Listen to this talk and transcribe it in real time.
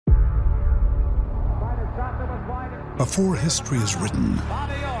Before history is written,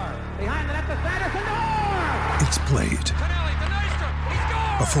 it's played.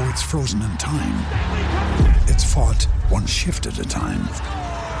 Before it's frozen in time, it's fought one shift at a time.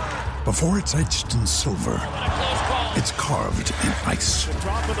 Before it's etched in silver, it's carved in ice.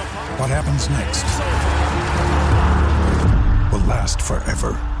 What happens next will last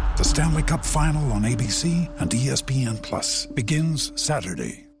forever. The Stanley Cup Final on ABC and ESPN Plus begins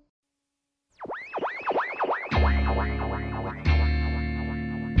Saturday.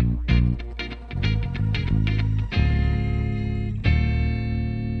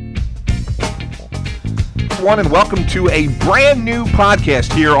 Everyone, and welcome to a brand new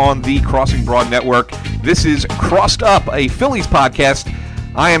podcast here on the Crossing Broad Network. This is Crossed Up, a Phillies podcast.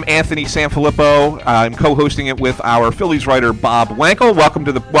 I am Anthony Sanfilippo. I'm co-hosting it with our Phillies writer Bob Wankel. Welcome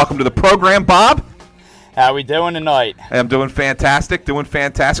to the program, Bob. How we doing tonight? I'm doing fantastic.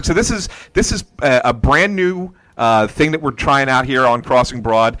 So this is a brand new thing that we're trying out here on Crossing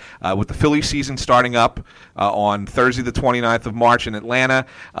Broad with the Phillies season starting up on Thursday the 29th of March in Atlanta.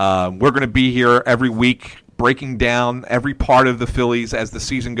 We're going to be here every week breaking down every part of the Phillies as the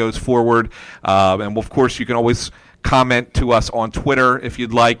season goes forward. And, of course, you can always comment to us on Twitter if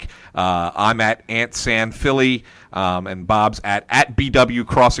you'd like. I'm at AntSanPhilly, and Bob's at BW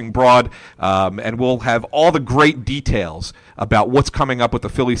Crossing Broad. And we'll have all the great details about what's coming up with the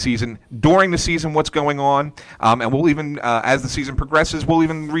Philly season, during the season, what's going on. And we'll even, as the season progresses, we'll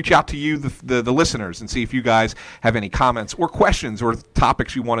even reach out to you, the listeners, and see if you guys have any comments or questions or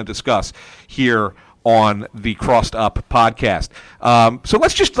topics you want to discuss here on the Crossed Up podcast. So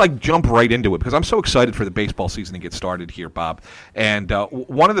let's just jump right into it, because I'm so excited for the baseball season to get started here, Bob. And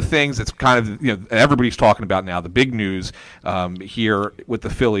one of the things that's kind of, everybody's talking about now, the big news here with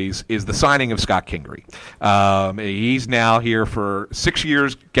the Phillies is the signing of Scott Kingery. He's now here for 6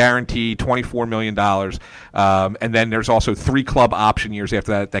 years, guaranteed $24 million. And then there's also 3 club option years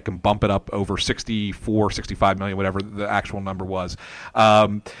after that can bump it up over 64, 65 million, whatever the actual number was.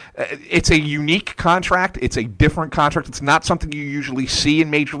 It's a unique contract. It's a different contract. It's not something you usually see in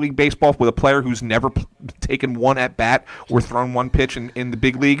Major League Baseball with a player who's never taken one at bat or thrown one pitch in the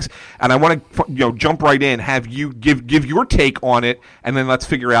big leagues. And I want to jump right in, have you give your take on it, and then let's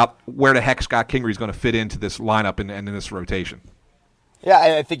figure out where the heck Scott Kingery is going to fit into this lineup and in this rotation.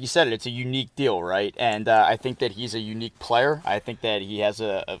 Yeah, I think you said it. It's a unique deal, right? And I think that he's a unique player. I think that he has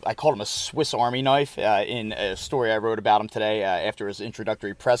I called him a Swiss Army knife in a story I wrote about him today after his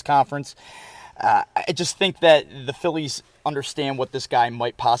introductory press conference. I just think that the Phillies understand what this guy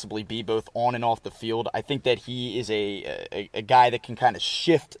might possibly be, both on and off the field. I think that he is a guy that can kind of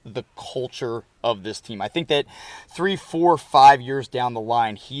shift the culture of this team. I think that 3, 4, 5 years down the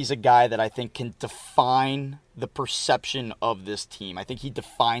line, he's a guy that I think can define the perception of this team. I think he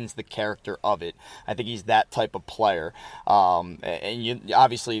defines the character of it. I think he's that type of player.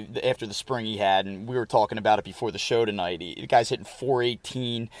 Obviously, after the spring he had, and we were talking about it before the show tonight, the guy's hitting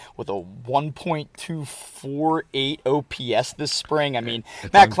 .418 with a 1.248 OPS this spring. I mean,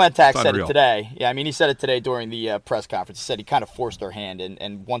 Matt Klentak said it today. Yeah, I mean, he said it today during the press conference. He said he kind of forced our hand,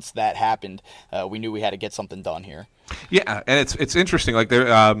 and once that happened, we knew we had to get something done here. Yeah, and it's interesting. There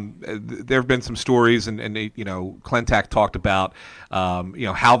have been some stories, and Klentak talked about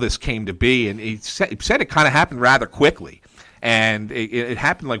how this came to be, and he said it kind of happened rather quickly, and it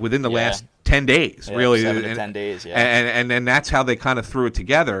happened within the last 10 days, really. 7 to 10 days, yeah. And then that's how they kind of threw it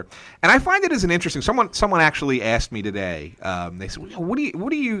together. And I find it as an interesting. Someone actually asked me today. They said, "What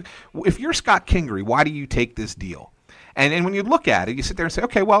do you? If you're Scott Kingery, why do you take this deal?" And when you look at it, you sit there and say,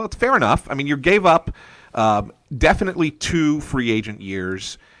 "Okay, well, it's fair enough. I mean, you gave up definitely 2 free agent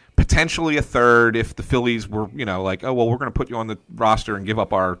years." Potentially a third if the Phillies were, oh, well, we're going to put you on the roster and give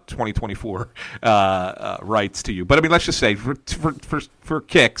up our 2024 rights to you. But, I mean, let's just say for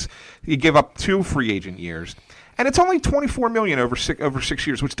kicks, you give up 2 free agent years. And it's only $24 million over 6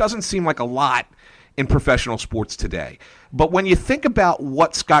 years, which doesn't seem like a lot in professional sports today. But when you think about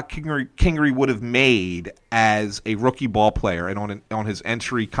what Scott Kingery would have made as a rookie ball player and on his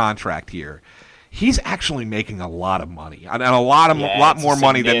entry contract here, he's actually making a lot of money, and a lot more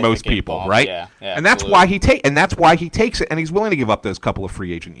money than most people, bump. right? Yeah, and that's why he takes it, and he's willing to give up those couple of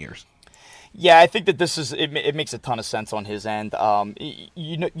free agent years. Yeah, I think that this is it makes a ton of sense on his end.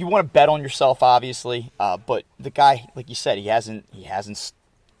 You want to bet on yourself, obviously, but the guy, like you said, he hasn't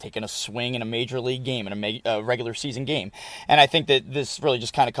taken a swing in a major league game, in a regular season game, and I think that this really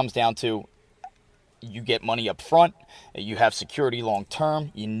just kind of comes down to, you get money up front, you have security long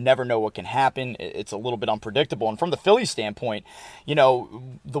term, you never know what can happen. It's a little bit unpredictable. And from the Phillies standpoint, the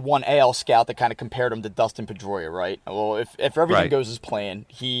one AL scout that kind of compared him to Dustin Pedroia, right? Well, if everything goes as planned,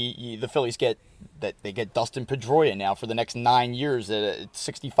 the Phillies get that they get Dustin Pedroia now for the next 9 years at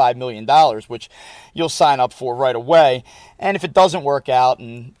 $65 million, which you'll sign up for right away. And if it doesn't work out,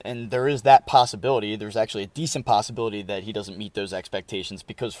 and there is that possibility, there's actually a decent possibility that he doesn't meet those expectations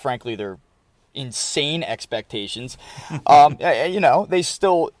because, frankly, they're insane expectations. They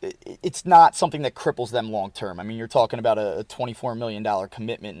still, it's not something that cripples them long term. I mean, you're talking about a $24 million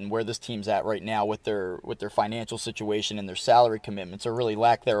commitment, and where this team's at right now with their financial situation and their salary commitments, or really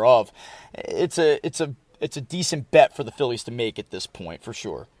lack thereof, it's a decent bet for the Phillies to make at this point, for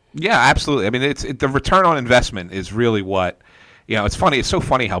sure. Yeah, absolutely. I mean, the return on investment is really what. It's funny. It's so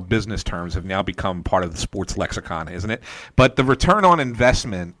funny how business terms have now become part of the sports lexicon, isn't it? But the return on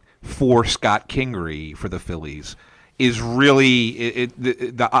investment for Scott Kingery for the Phillies is really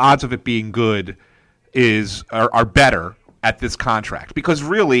the odds of it being good are better at this contract, because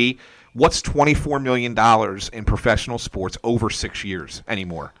really, what's $24 million in professional sports over 6 years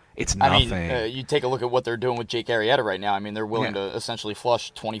anymore? It's nothing. I mean, you take a look at what they're doing with Jake Arrieta right now. I mean, they're willing to essentially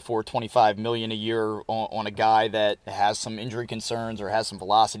flush $24-25 million a year on a guy that has some injury concerns or has some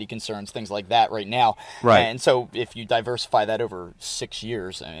velocity concerns, things like that right now. Right. And so if you diversify that over 6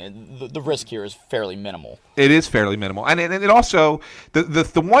 years, I mean, the risk here is fairly minimal. It is fairly minimal. And it also,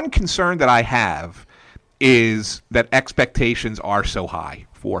 the one concern that I have is that expectations are so high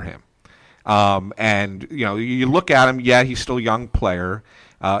for him. And, you look at him, he's still a young player.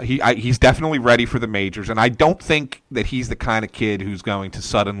 He's definitely ready for the majors, and I don't think that he's the kind of kid who's going to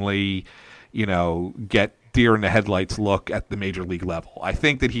suddenly, get deer in the headlights look at the major league level. I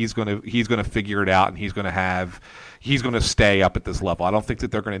think that he's going to figure it out, and he's going to stay up at this level. I don't think that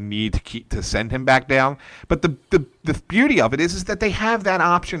they're going to need to send him back down. But the beauty of it is that they have that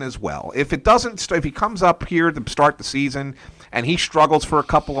option as well. If he comes up here to start the season and he struggles for a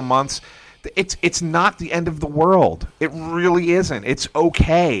couple of months, it's not the end of the world. It really isn't. It's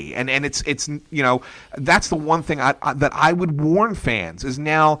okay, and it's that's the one thing that I would warn fans is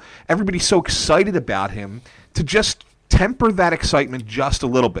now everybody's so excited about him to just temper that excitement just a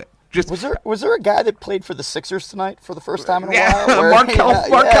little bit. Was there a guy that played for the Sixers tonight for the first time in a while? Markelle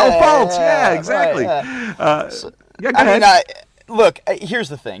Fultz. Yeah, exactly. Right, go ahead. Look, here's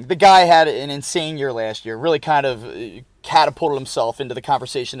the thing. The guy had an insane year last year, really kind of catapulted himself into the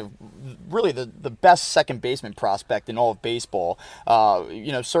conversation of really the best second baseman prospect in all of baseball.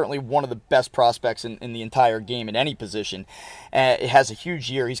 Certainly one of the best prospects in the entire game in any position. It has a huge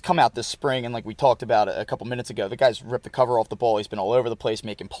year. He's come out this spring, and like we talked about a couple minutes ago, the guy's ripped the cover off the ball. He's been all over the place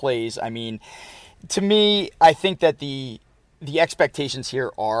making plays. I mean, to me, I think that the expectations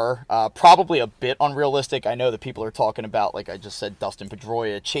here are probably a bit unrealistic. I know that people are talking about, like I just said, Dustin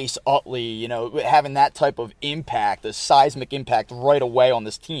Pedroia, Chase Utley, having that type of impact, a seismic impact right away on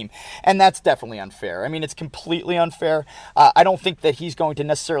this team. And that's definitely unfair. I mean, it's completely unfair. I don't think that he's going to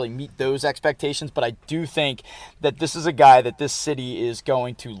necessarily meet those expectations, but I do think that this is a guy that this city is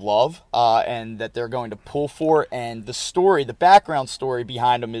going to love and that they're going to pull for. And the background story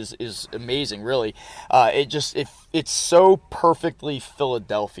behind him is amazing, really. It's so perfectly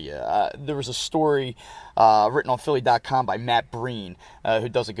Philadelphia. There was a story written on Philly.com by Matt Breen, who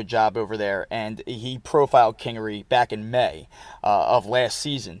does a good job over there, and he profiled Kingery back in May of last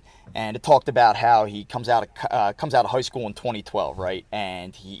season, and it talked about how he comes out of high school in 2012, right?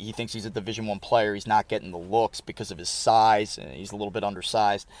 And he thinks he's a Division I player. He's not getting the looks because of his size. He's a little bit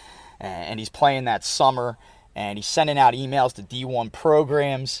undersized, and he's playing that summer. And he's sending out emails to D1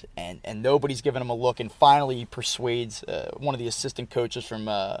 programs, and nobody's giving him a look. And finally, he persuades one of the assistant coaches from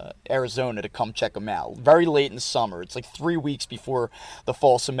Arizona to come check him out. Very late in the summer. It's like 3 weeks before the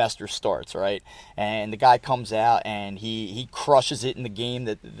fall semester starts, right? And the guy comes out, and he crushes it in the game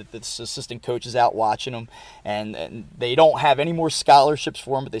that this assistant coach is out watching him. And they don't have any more scholarships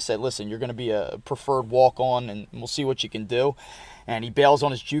for him, but they said, listen, you're going to be a preferred walk-on, and we'll see what you can do. And he bails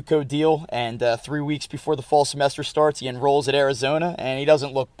on his JUCO deal, and 3 weeks before the fall semester starts, he enrolls at Arizona, and he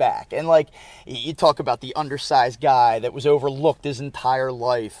doesn't look back. And, you talk about the undersized guy that was overlooked his entire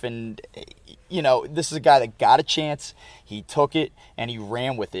life, and, this is a guy that got a chance, he took it, and he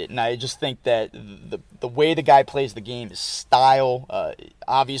ran with it. And I just think that the way the guy plays the game, his style,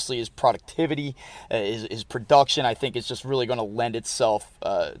 obviously his productivity, his production, I think is just really going to lend itself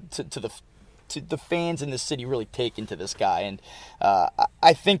to the fans in the city really take into this guy. And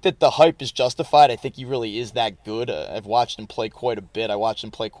I think that the hype is justified. I think he really is that good. I've watched him play quite a bit. I watched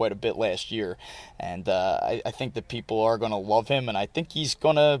him play quite a bit last year. And I think that people are going to love him. And I think he's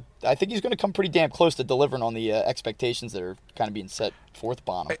going to come pretty damn close to delivering on the expectations that are kind of being set forth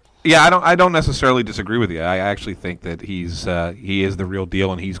upon him. Yeah, I don't necessarily disagree with you. I actually think that he is the real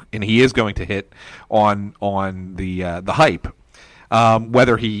deal, and he is going to hit on the hype.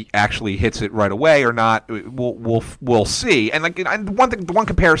 Whether he actually hits it right away or not, we'll see. And the one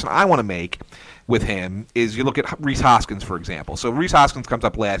comparison I want to make with him is you look at Rhys Hoskins, for example. So Rhys Hoskins comes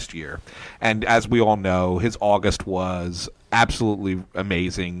up last year, and as we all know, his August was absolutely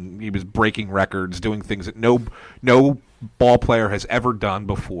amazing. He was breaking records, doing things that no ball player has ever done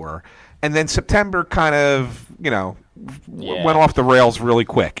before. And then September kind of, went off the rails really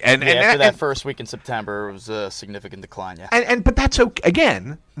quick. And after that first week in September, it was a significant decline. Yeah, but that's okay.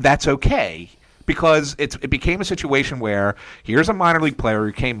 Again, that's okay because it became a situation where here's a minor league player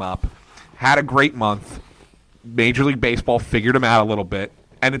who came up, had a great month. Major League Baseball figured him out a little bit,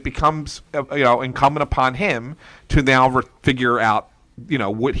 and it becomes incumbent upon him to now figure out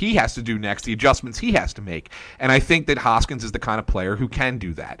what he has to do next, the adjustments he has to make. And I think that Hoskins is the kind of player who can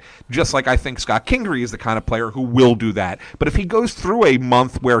do that. Just like I think Scott Kingery is the kind of player who will do that. But if he goes through a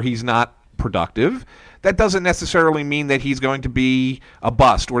month where he's not productive, that doesn't necessarily mean that he's going to be a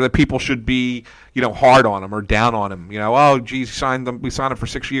bust or that people should be, hard on him or down on him. Oh, geez, we signed him for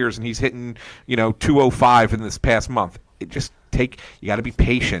 6 years and he's hitting, 205 in this past month. You got to be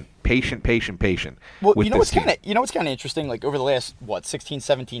patient. Well, what's kind of interesting, like over the last 16,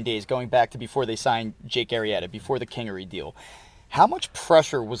 17 days, going back to before they signed Jake Arrieta, before the Kingery deal, how much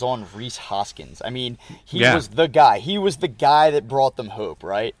pressure was on Rhys Hoskins? I mean, he was the guy. He was the guy that brought them hope,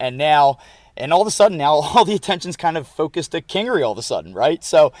 right? And all of a sudden, all the attention's kind of focused to Kingery all of a sudden, right?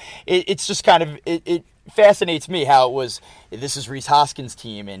 So it's just kind of it fascinates me how it was, this is Rhys Hoskins'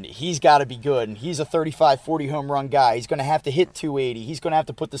 team, and he's got to be good, and he's a 35, 40 home run guy. He's going to have to hit 280. He's going to have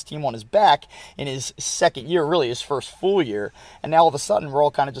to put this team on his back in his second year, really his first full year. And now all of a sudden, we're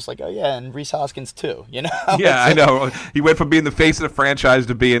all kind of just like, oh, yeah, and Rhys Hoskins too, Yeah, I know. He went from being the face of the franchise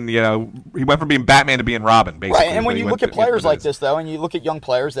to being, he went from being Batman to being Robin, basically. Right, and when you look at players like this, though, and you look at young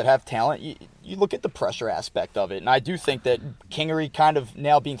players that have talent, you look at the pressure aspect of it. And I do think that Kingery kind of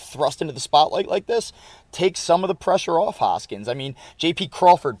now being thrust into the spotlight like this takes some of the pressure off Hoskins. I mean, J.P.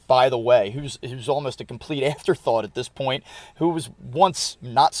 Crawford, by the way, who's almost a complete afterthought at this point, who was once,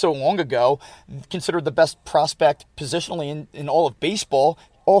 not so long ago, considered the best prospect positionally in all of baseball.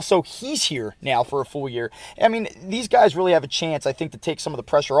 Also, he's here now for a full year. I mean, these guys really have a chance, I think, to take some of the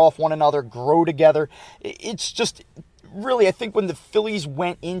pressure off one another, grow together. It's just really, I think when the Phillies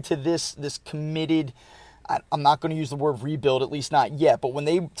went into this committed, I'm not going to use the word rebuild, at least not yet, but when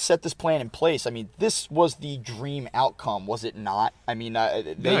they set this plan in place, I mean, this was the dream outcome, was it not? I mean,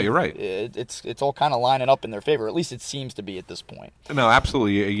 you're right. It's all kind of lining up in their favor. At least it seems to be at this point. No,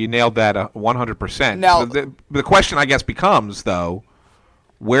 absolutely. You nailed that 100%. Now, the question, I guess, becomes, though,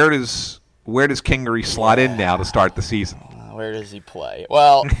 where does Kingery slot in now to start the season? Where does he play?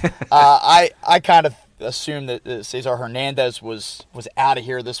 Well, I kind of assumed that Cesar Hernandez was out of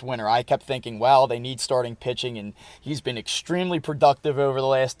here this winter. I kept thinking, well, they need starting pitching, and he's been extremely productive over the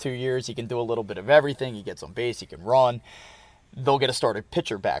last 2 years. He can do a little bit of everything. He gets on base. He can run. They'll get a starting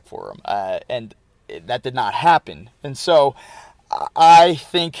pitcher back for him, and that did not happen. And so I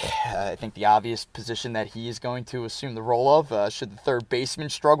think the obvious position that he is going to assume the role of, should the third baseman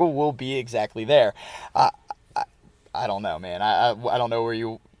struggle, will be exactly there. I don't know, man. I don't know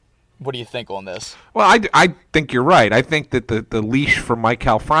what do you think on this? Well, I think you're right. I think that the leash for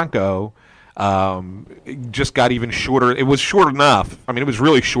Maikel Franco just got even shorter. It was short enough. I mean, it was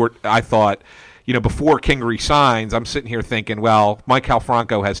really short, I thought. Before Kingery signs, I'm sitting here thinking, well, Maikel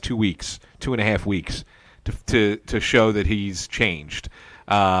Franco has 2.5 weeks to show that he's changed.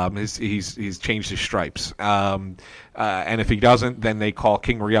 He's changed his stripes. And if he doesn't, then they call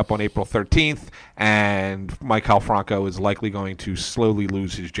Kingery up on April 13th, and Maikel Franco is likely going to slowly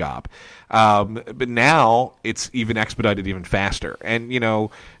lose his job. But now it's even expedited even faster. And,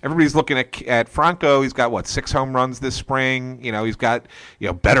 everybody's looking at Franco. He's got, 6 home runs this spring. He's got,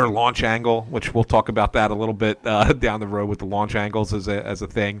 better launch angle, which we'll talk about that a little bit down the road with the launch angles as a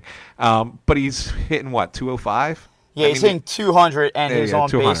thing. But he's hitting, 205? Yeah, he's hitting 200, and his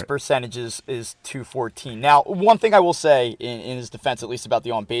on-base percentage is 214. Now, one thing I will say in his defense, at least about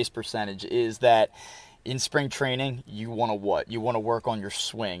the on-base percentage, is that in spring training, you want to what? You want to work on your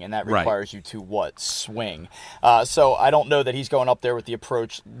swing, and that requires you to what? Swing. So I don't know that he's going up there with the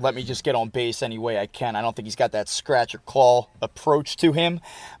approach, let me just get on base any way I can. I don't think he's got that scratch or claw approach to him.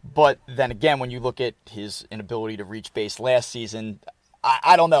 But then again, when you look at his inability to reach base last season,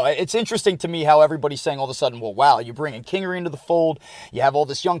 I don't know. It's interesting to me how everybody's saying all of a sudden, well, wow, you're bringing Kingery into the fold. You have all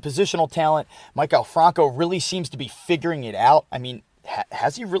this young positional talent. Maikel Franco really seems to be figuring it out. I mean,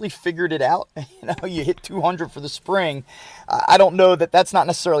 has he really figured it out? You hit 200 for the spring. I don't know that's not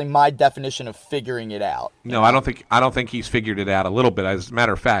necessarily my definition of figuring it out. No, I don't think he's figured it out a little bit. As a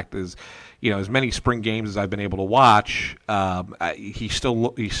matter of fact, as many spring games as I've been able to watch, he's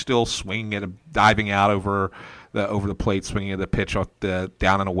still swinging at diving out over the plate, swinging at the pitch off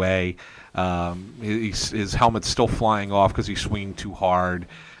down and away. His helmet's still flying off because he's swinging too hard.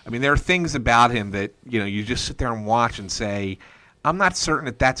 I mean, there are things about him that you just sit there and watch and say, I'm not certain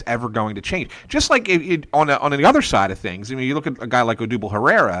that that's ever going to change. Just like on the other side of things, I mean, you look at a guy like Odubel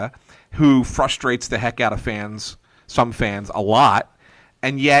Herrera, who frustrates the heck out of some fans a lot,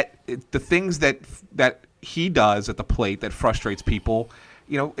 and yet the things that he does at the plate that frustrates people,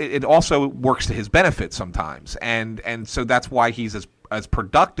 it also works to his benefit sometimes, and so that's why he's as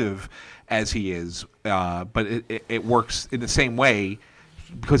productive as he is. But it works in the same way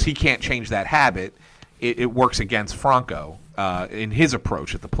because he can't change that habit. It works against Franco in his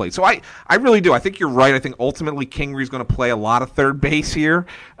approach at the plate. So I really do. I think you're right. I think ultimately Kingery's going to play a lot of third base here.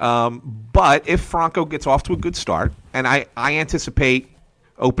 But if Franco gets off to a good start, and I anticipate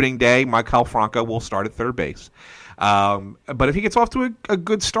opening day, Maikel Franco will start at third base. But if he gets off to a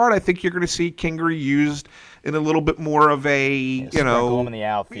good start, I think you're going to see Kingery used in a little bit more of a, sprinkle him in the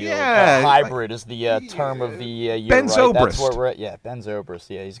outfield. Yeah, hybrid is the term of the year. Ben right? Zobrist. That's where we're at. Yeah, Ben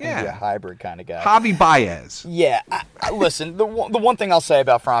Zobrist. Yeah, he's going to be a hybrid kind of guy. Javi Baez. Yeah, listen. The one thing I'll say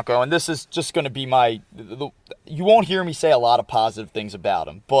about Franco, and this is just going to be you won't hear me say a lot of positive things about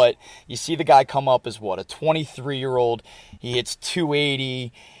him, but you see the guy come up as a 23-year-old. He hits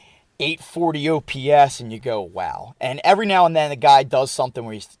 280. 840 OPS, and you go, wow. And every now and then the guy does something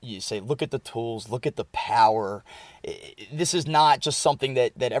where you say, look at the tools, look at the power. This is not just something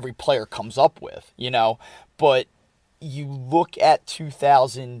that every player comes up with, but you look at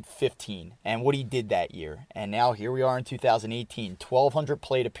 2015 and what he did that year, and now here we are in 2018. 1,200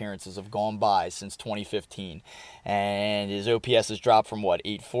 plate appearances have gone by since 2015, and his OPS has dropped from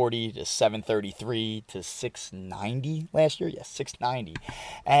 840 to 733 to 690 last year. Yes, 690.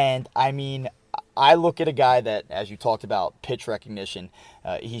 And I mean, I look at a guy that, as you talked about, pitch recognition,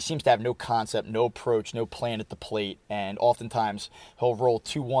 he seems to have no concept, no approach, no plan at the plate, and oftentimes he'll roll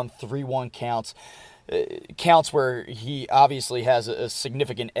 2-1, 3-1 counts where he obviously has a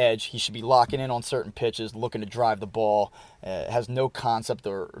significant edge. He should be locking in on certain pitches, looking to drive the ball, has no concept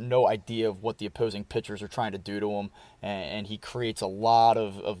or no idea of what the opposing pitchers are trying to do to him, and he creates a lot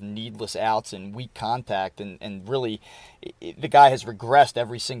of needless outs and weak contact, and really the guy has regressed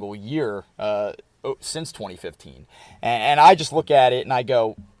every single year since 2015. And I just look at it and I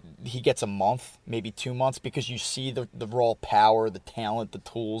go, he gets a month, maybe 2 months, because you see the raw power, the talent, the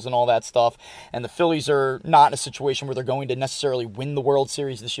tools, and all that stuff. And the Phillies are not in a situation where they're going to necessarily win the World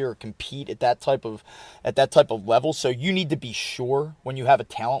Series this year or compete at that type of level. So you need to be sure when you have a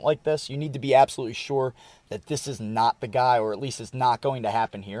talent like this. You need to be absolutely sure that this is not the guy, or at least it's not going to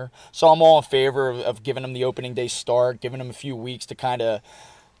happen here. So I'm all in favor of giving him the opening day start, giving him a few weeks to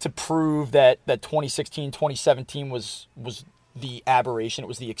prove that 2016, 2017 was the aberration. It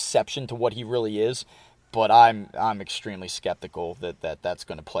was the exception to what he really is, but I'm extremely skeptical that that's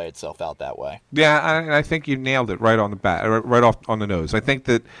going to play itself out that way. Yeah, I think you nailed it right on the bat, right off on the nose. I think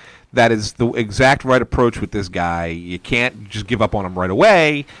that is the exact right approach with this guy. You can't just give up on him right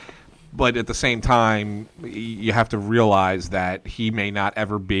away, but at the same time, you have to realize that he may not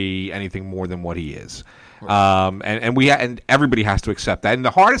ever be anything more than what he is. And everybody has to accept that. And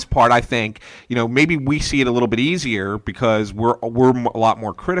the hardest part, I think, maybe we see it a little bit easier because we're a lot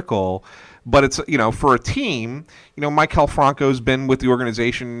more critical. But it's, for a team, Maikel Franco's been with the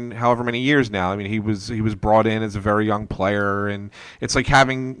organization however many years now. I mean, he was brought in as a very young player, and it's like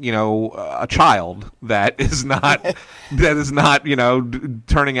having, a child that is not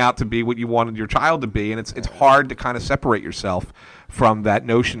turning out to be what you wanted your child to be, and it's hard to kind of separate yourself from that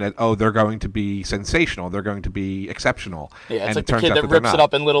notion that, they're going to be sensational, they're going to be exceptional. Yeah, it's like the kid that rips it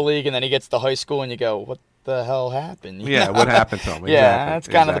up in Little League, and then he gets to high school, and you go, what the hell happened? What happened to him? Yeah, that's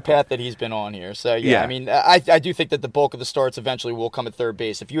kind of the path that he's been on here. So, I mean, I do think that the bulk of the starts eventually will come at third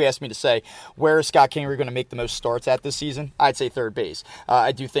base. If you ask me to say, where is Scott Kingery going to make the most starts at this season, I'd say third base.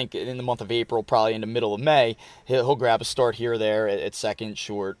 I do think in the month of April, probably in the middle of May, he'll grab a start here or there at second,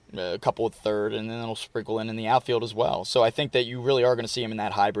 short, a couple at third, and then he'll sprinkle in the outfield as well. So I think that you really are going to see him in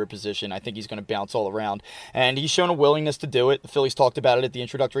that hybrid position. I think he's going to bounce all around, and he's shown a willingness to do it. The Phillies talked about it at the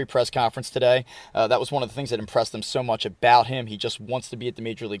introductory press conference today. That was one of the things that impressed them so much about him. He just wants to be at the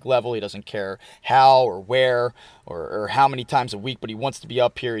major league level. He doesn't care how or where or how many times a week, but he wants to be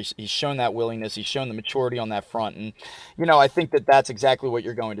up here. He's shown that willingness. He's shown the maturity on that front. And, I think that that's exactly what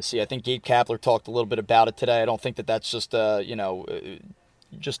you're going to see. I think Gabe Kapler talked a little bit about it today. I don't think that that's just,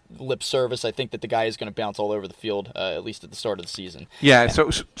 just lip service. I think that the guy is going to bounce all over the field, at least at the start of the season. Yeah,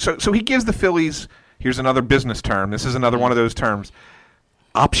 so he gives the Phillies, here's another business term. This is another one of those terms.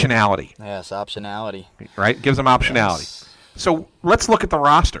 optionality. Yes, optionality. Right? Gives them optionality. Yes. So let's look at the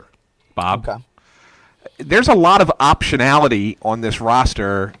roster, Bob. Okay. There's a lot of optionality on this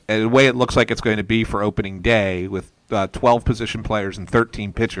roster, and the way it looks like it's going to be for opening day with 12 position players and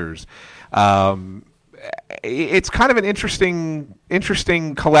 13 pitchers. It's kind of an interesting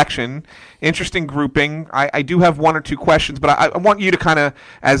collection, interesting grouping. I do have one or two questions, but I want you to kind of,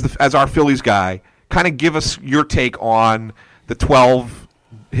 as our Phillies guy, kind of give us your take on the 12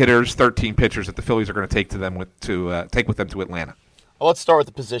 hitters, 13 pitchers that the Phillies are going to take take with them to Atlanta. Well, let's start with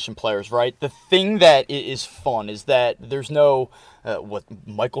the position players, right? The thing that is fun is that there's no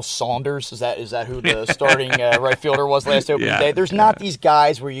Michael Saunders, is that who the starting right fielder was last opening day? There's not these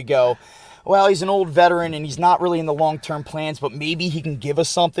guys where you go, well, he's an old veteran and he's not really in the long-term plans, but maybe he can give us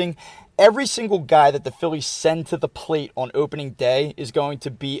something. Every single guy that the Phillies send to the plate on opening day is going to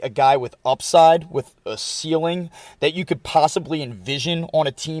be a guy with upside, with a ceiling that you could possibly envision on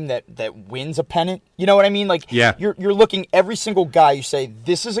a team that wins a pennant. You know what I mean? Like, you're looking every single guy, you say,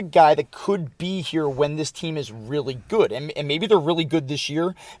 this is a guy that could be here when this team is really good. And maybe they're really good this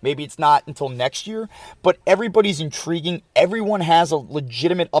year. Maybe it's not until next year. But everybody's intriguing. Everyone has a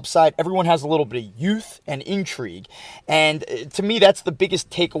legitimate upside. Everyone has a little bit of youth and intrigue. And to me, that's the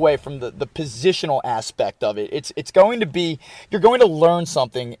biggest takeaway from the positional aspect of it. It's going to be, you're going to learn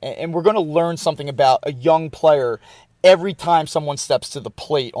something, and we're going to learn something about a young player every time someone steps to the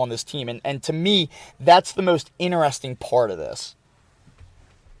plate on this team. And to me, that's the most interesting part of this.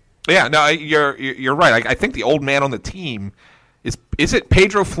 Yeah, no, you're right. I think the old man on the team is it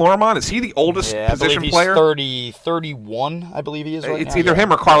Pedro Florimon? Is he the oldest position player? 31, I believe he is right now. It's either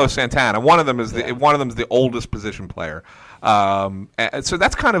him or Carlos Santana. One of them is the oldest position player. So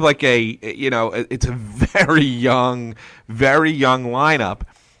that's kind of like it's a very young lineup.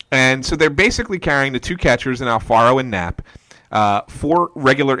 And so they're basically carrying the two catchers in Alfaro and Knapp, 4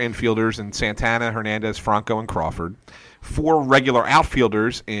 regular infielders in Santana, Hernandez, Franco, and Crawford, 4 regular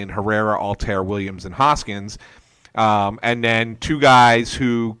outfielders in Herrera, Altair, Williams, and Hoskins, and then 2 guys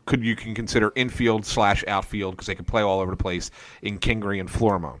who you can consider infield/outfield because they can play all over the place in Kingery and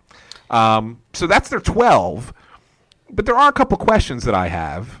Florimon. So that's their 12. But there are a couple questions that I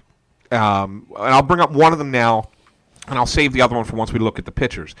have, and I'll bring up one of them now, and I'll save the other one for once we look at the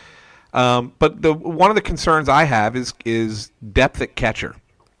pitchers. But one of the concerns I have is depth at catcher.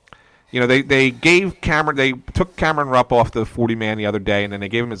 You know, they took Cameron Rupp off the 40-man the other day, and then they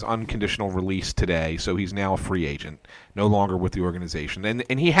gave him his unconditional release today, so he's now a free agent, no longer with the organization.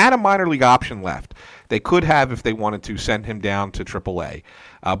 And he had a minor league option left. They could have, if they wanted to, send him down to AAA,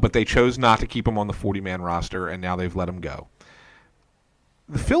 but they chose not to keep him on the 40-man roster, and now they've let him go.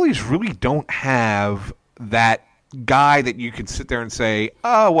 The Phillies really don't have that guy that you could sit there and say,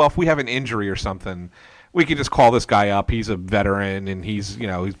 oh, well, if we have an injury or something, we could just call this guy up. He's a veteran, and he's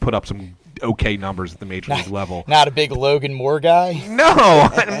put up some okay numbers at the major league level. Not a big Logan Moore guy? No,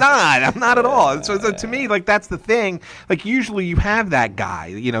 I'm not at all. So to me, like, that's the thing. Like, usually you have that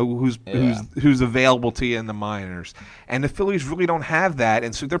guy, who's available to you in the minors. And the Phillies really don't have that,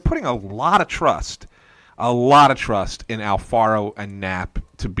 and so they're putting a lot of trust in Alfaro and Knapp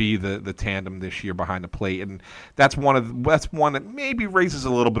to be the tandem this year behind the plate. And that's one that maybe raises a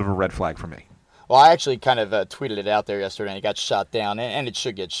little bit of a red flag for me. Well, I actually kind of tweeted it out there yesterday, and it got shot down, and it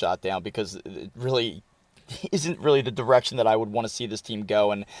should get shot down because it really isn't really the direction that I would want to see this team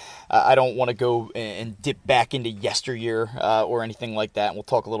go, and I don't want to go and dip back into yesteryear or anything like that. And we'll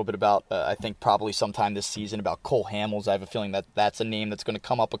talk a little bit about, I think probably sometime this season, about Cole Hamels. I have a feeling that that's a name that's going to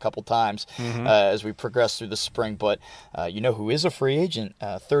come up a couple times as we progress through the spring. But who is a free agent?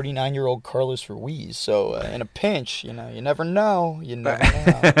 39-year-old Carlos Ruiz. So in a pinch, you never know. You never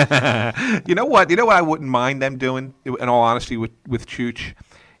know. You know what I wouldn't mind them doing, in all honesty, with Chooch?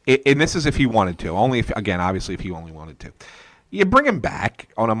 And this is if he wanted to. Obviously, if he only wanted to. You bring him back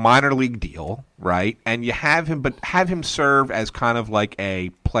on a minor league deal, right? And you have him serve as kind of like a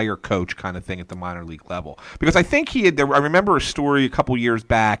player coach kind of thing at the minor league level. Because I think I remember a story a couple years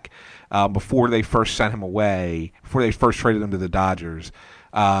back before they first sent him away, before they first traded him to the Dodgers,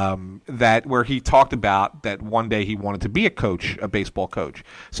 that where he talked about that one day he wanted to be a baseball coach.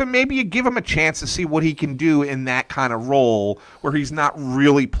 So maybe you give him a chance to see what he can do in that kind of role where he's not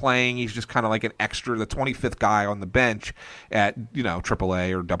really playing. He's just kind of like an extra, the 25th guy on the bench at,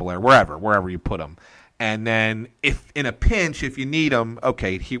 AAA or AA or wherever you put him. And then if in a pinch, if you need him,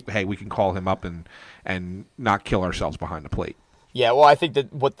 okay, we can call him up and not kill ourselves behind the plate. Yeah, well, I think that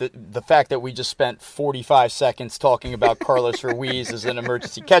the fact that we just spent 45 seconds talking about Carlos Ruiz as an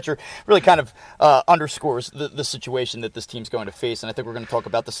emergency catcher really kind of underscores the situation that this team's going to face. And I think we're going to talk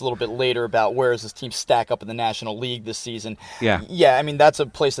about this a little bit later about where does this team stack up in the National League this season. Yeah, I mean, that's a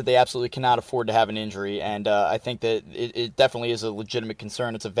place that they absolutely cannot afford to have an injury. And I think that it definitely is a legitimate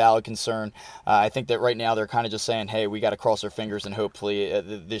concern. It's a valid concern. I think that right now they're kind of just saying, hey, we got to cross our fingers and hopefully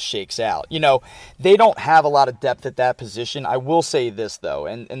this shakes out. You know, they don't have a lot of depth at that position. I will say this, though,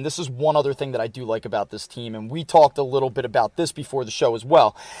 and this is one other thing that I do like about this team, and we talked a little bit about this before the show as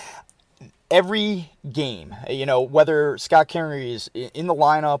well. Every game, you know, whether Scott Kingery is in the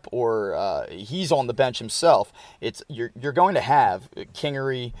lineup or he's on the bench himself, you're going to have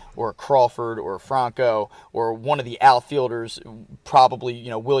Kingery or Crawford or Franco or one of the outfielders, probably, you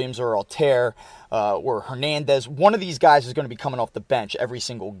know, Williams or Altair or Hernandez. One of these guys is going to be coming off the bench every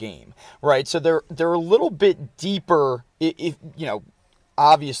single game, right? So they're a little bit deeper. If you know,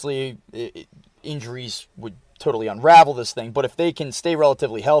 obviously injuries would totally unravel this thing, but if they can stay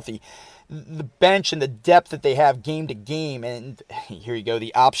relatively healthy, the bench and the depth that they have game to game, and here you go,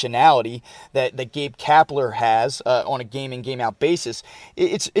 the optionality that Gabe Kapler has on a game in, game out basis,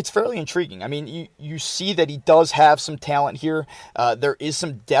 it's fairly intriguing. I mean, you see that he does have some talent here. There is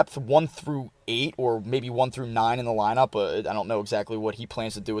some depth 1 through 8 or maybe 1 through 9 in the lineup. I don't know exactly what he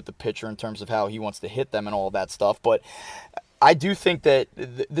plans to do with the pitcher in terms of how he wants to hit them and all of that stuff, but I do think that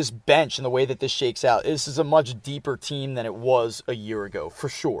this bench and the way that this shakes out, this is a much deeper team than it was a year ago, for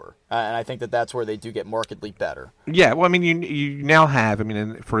sure. And I think that that's where they do get markedly better. Yeah, well, I mean, you now have, I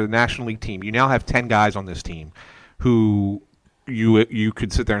mean, for the National League team, you now have 10 guys on this team who you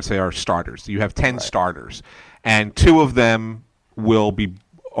could sit there and say are starters. You have 10 starters, and 2 of them will be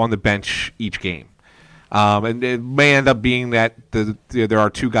on the bench each game. And it may end up being that there are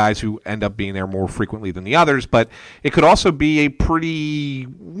 2 guys who end up being there more frequently than the others, but it could also be a pretty,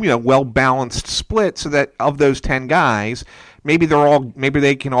 well-balanced split so that of those 10 guys, maybe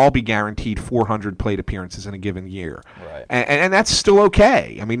they can all be guaranteed 400 plate appearances in a given year. Right. And that's still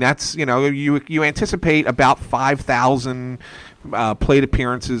okay. I mean, that's, you anticipate about 5,000 plate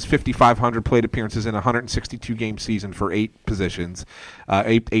appearances, 5,500 plate appearances in a 162-game season for 8 positions,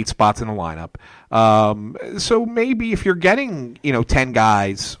 8 spots in a lineup. So maybe if you're getting 10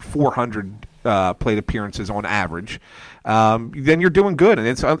 guys 400 plate appearances on average, then you're doing good, and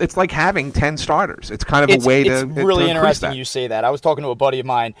it's like having 10 starters. It's kind of a way to It's really interesting that. You say that. I was talking to a buddy of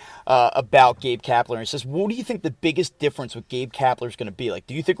mine about Gabe Kapler, and he says, what do you think the biggest difference with Gabe Kapler is going to be? Like,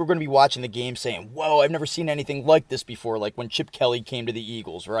 do you think we're going to be watching the game saying, whoa, I've never seen anything like this before, like when Chip Kelly came to the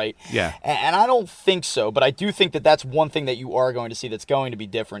Eagles, right? Yeah. And I don't think so, but I do think that that's one thing that you are going to see that's going to be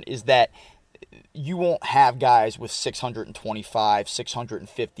different, is that you won't have guys with 625,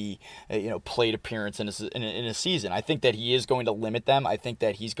 650, plate appearance in a season. I think that he is going to limit them. I think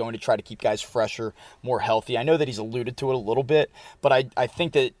that he's going to try to keep guys fresher, more healthy. I know that he's alluded to it a little bit, but I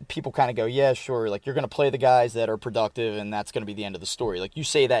think that people kind of go, yeah, sure, like you're going to play the guys that are productive, and that's going to be the end of the story. Like you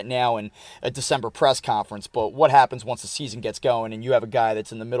say that now in a December press conference, but what happens once the season gets going and you have a guy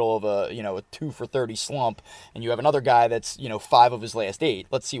that's in the middle of a 2 for 30 slump, and you have another guy that's 5 of his last 8?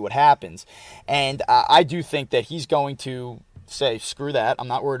 Let's see what happens. And I do think that he's going to say, screw that. I'm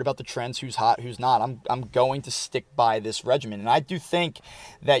not worried about the trends, who's hot, who's not. I'm going to stick by this regimen. And I do think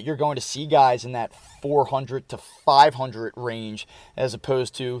that you're going to see guys in that 400 to 500 range as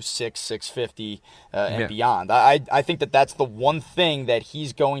opposed to 650 and beyond. I think that that's the one thing that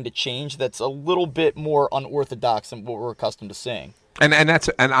he's going to change that's a little bit more unorthodox than what we're accustomed to seeing. And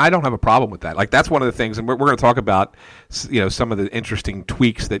I don't have a problem with that. Like, that's one of the things, and we're going to talk about some of the interesting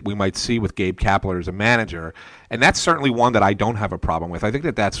tweaks that we might see with Gabe Kapler as a manager, and that's certainly one that I don't have a problem with. I think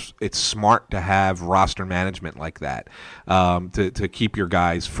it's smart to have roster management like that, to keep your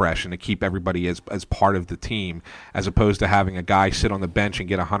guys fresh and to keep everybody as part of the team, as opposed to having a guy sit on the bench and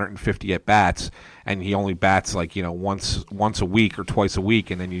get 150 at bats, and he only bats once a week or twice a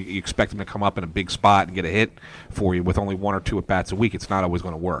week, and then you expect him to come up in a big spot and get a hit for you with only 1 or 2 at bats a week. It's not always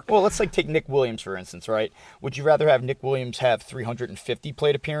going to work. Well, let's take Nick Williams, for instance, right? Would you rather have Nick Williams have 350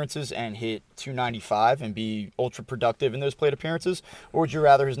 plate appearances and hit 295 and be ultra productive in those plate appearances, or would you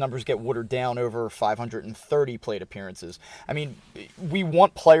rather his numbers get watered down over 530 plate appearances? I mean, we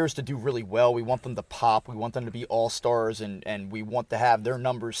want players to do really well. We want them to pop. We want them to be all-stars, and we want to have their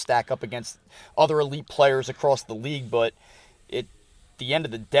numbers stack up against other elite players across the league. But at the end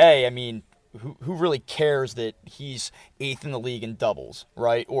of the day, I mean, who really cares that he's 8th in the league in doubles,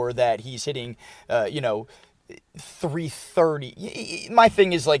 right? Or that he's hitting, 330. My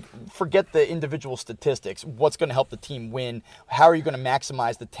thing is, like, forget the individual statistics. What's going to help the team win? How are you going to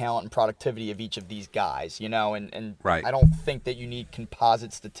maximize the talent and productivity of each of these guys? And Right. I don't think that you need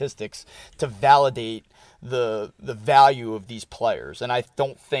composite statistics to validate the value of these players. And I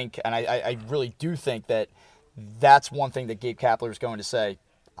don't think, and I really do think that that's one thing that Gabe Kapler is going to say.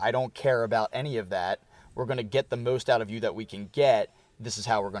 I don't care about any of that. We're going to get the most out of you that we can get. This is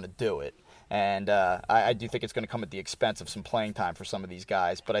how we're going to do it. And I do think it's going to come at the expense of some playing time for some of these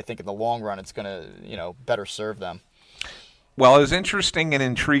guys. But I think in the long run, it's going to, better serve them. Well, as interesting and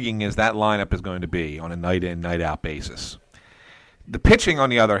intriguing as that lineup is going to be on a night-in, night-out basis, the pitching, on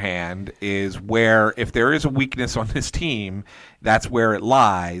the other hand, is where, if there is a weakness on this team, that's where it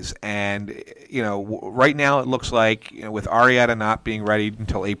lies. And, right now it looks like, with Arrieta not being ready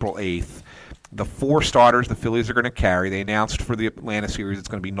until April 8th, the 4 starters the Phillies are going to carry, they announced for the Atlanta series it's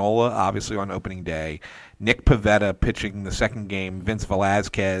going to be Nola, obviously, on opening day, Nick Pivetta pitching the second game, Vince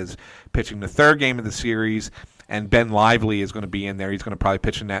Velasquez pitching the third game of the series, and Ben Lively is going to be in there. He's going to probably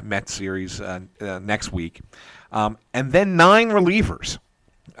pitch in that Mets series next week. And then 9 relievers,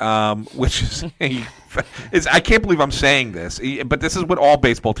 which is I can't believe I'm saying this, but this is what all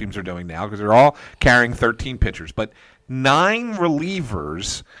baseball teams are doing now because they're all carrying 13 pitchers. But 9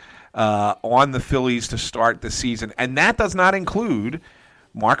 relievers on the Phillies to start the season, and that does not include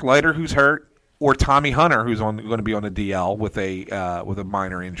Mark Leiter, who's hurt, or Tommy Hunter, who's going to be on the DL with a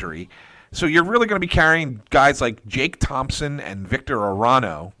minor injury. So you're really going to be carrying guys like Jake Thompson and Victor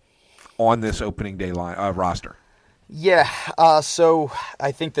Arano on this opening day roster. Yeah, so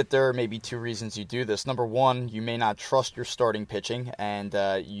I think that there are maybe 2 reasons you do this. Number one, you may not trust your starting pitching, and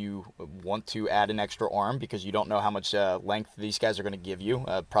you want to add an extra arm because you don't know how much length these guys are going to give you,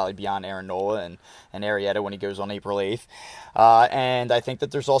 probably beyond Aaron Nola and Arrieta when he goes on April 8th. And I think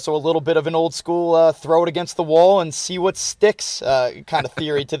that there's also a little bit of an old school throw it against the wall and see what sticks kind of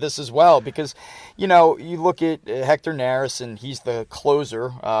theory to this as well, because, you look at Hector Neris, and he's the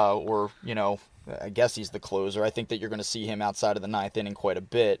closer, I guess he's the closer. I think that you're going to see him outside of the 9th inning quite a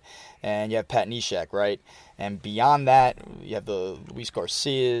bit. And you have Pat Neshek, right? And beyond that, you have the Luis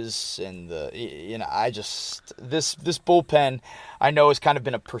Garcias and this bullpen, I know has kind of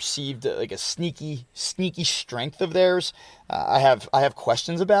been a perceived like a sneaky strength of theirs. I have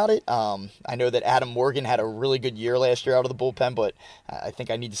questions about it. I know that Adam Morgan had a really good year last year out of the bullpen, but I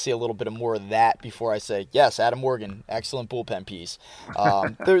think I need to see a little bit more of that before I say, yes, Adam Morgan, excellent bullpen piece.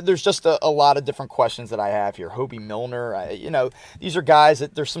 There's just a lot of different questions that I have here. Hobie Milner, these are guys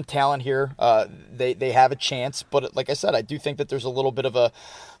that there's some talent here. They have a chance, but like I said, I do think that there's a little bit of a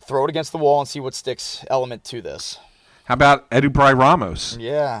throw it against the wall and see what sticks element to this. How about Edubray Ramos?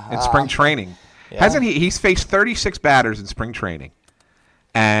 Yeah. In spring training. Yeah. Hasn't he? He's faced 36 batters in spring training,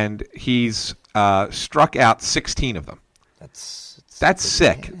 and he's struck out 16 of them. That's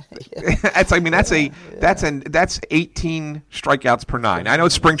sick. Yeah. That's 18 strikeouts per 9. I know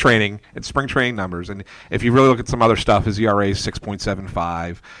it's spring training. It's spring training numbers, and if you really look at some other stuff, his ERA is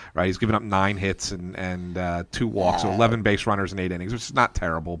 6.75. Right, he's given up 9 hits and 2 walks, so 11 base runners in 8 innings, which is not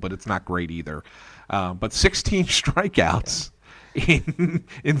terrible, but it's not great either. But 16 strikeouts. In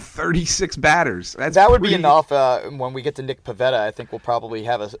 36 batters. That would be enough. When we get to Nick Pivetta, I think we'll probably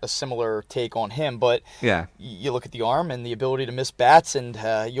have a similar take on him. But yeah, you look at the arm and the ability to miss bats, and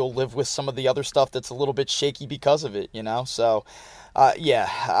you'll live with some of the other stuff that's a little bit shaky because of it. So,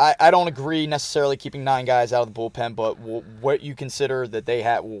 I don't agree necessarily keeping 9 guys out of the bullpen, but what you consider that they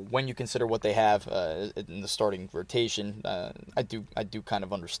have, when you consider what they have in the starting rotation, I do kind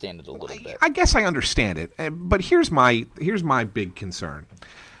of understand it a little bit. I guess I understand it, but here's my big concern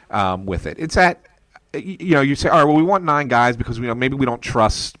with it. It's that you say, all right, well, we want 9 guys because maybe we don't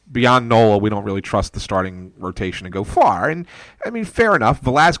trust, beyond Nola, we don't really trust the starting rotation to go far. And I mean, fair enough.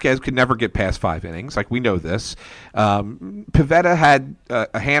 Velasquez could never get past 5 innings, like we know this. Pivetta had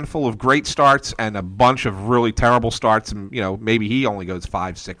a handful of great starts and a bunch of really terrible starts, and maybe he only goes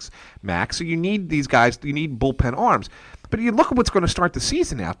 5-6 max. So you need these guys. You need bullpen arms. But you look at what's going to start the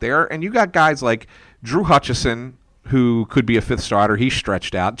season out there, and you got guys like Drew Hutchison, who could be a 5th starter. He's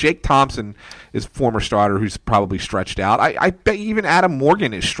stretched out. Jake Thompson is a former starter who's probably stretched out. I bet even Adam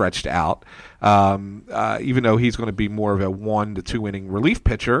Morgan is stretched out, even though he's going to be more of a 1 to 2 inning relief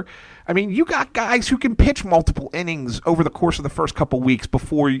pitcher. I mean, you got guys who can pitch multiple innings over the course of the first couple weeks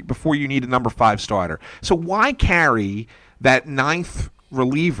before you need a number 5 starter. So why carry that 9th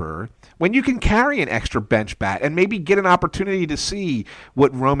reliever when you can carry an extra bench bat and maybe get an opportunity to see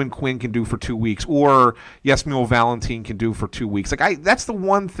what Roman Quinn can do for 2 weeks or Yasmiel Valentin can do for 2 weeks. That's the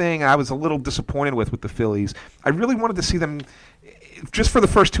one thing I was a little disappointed with the Phillies. I really wanted to see them just for the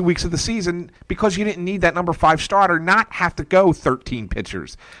first 2 weeks of the season, because you didn't need that number 5 starter, not have to go 13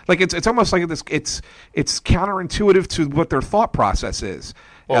 pitchers. Like it's almost like this. It's counterintuitive to what their thought process is.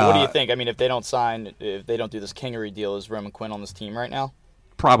 Well, what do you think? I mean, if they don't do this Kingery deal, is Roman Quinn on this team right now?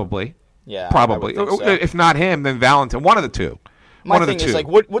 Probably. Yeah, probably. I would think so. If not him, then Valentin. One of the two. My thing is, like,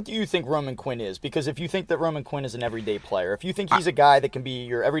 what do you think Roman Quinn is? Because if you think that Roman Quinn is an everyday player, if you think he's a guy that can be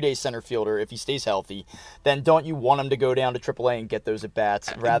your everyday center fielder if he stays healthy, then don't you want him to go down to AAA and get those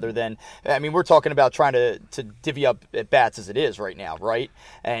at-bats rather than – I mean, we're talking about trying to divvy up at-bats as it is right now, right?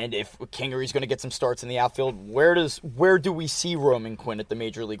 And if Kingery's going to get some starts in the outfield, where do we see Roman Quinn at the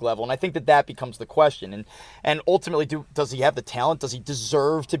major league level? And I think that becomes the question. And ultimately, does he have the talent? Does he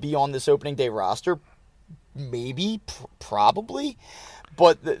deserve to be on this opening day roster? Maybe, probably.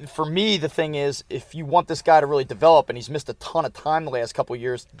 But for me, the thing is, if you want this guy to really develop, and he's missed a ton of time the last couple of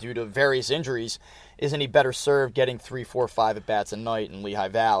years due to various injuries, isn't he better served getting 3, 4, 5 at-bats a night in Lehigh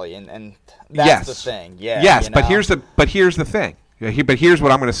Valley? And that's the thing. Yeah. Yes, but here's the thing. But here's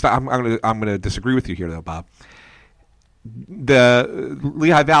what I'm going to stop. I'm going to disagree with you here, though, Bob. The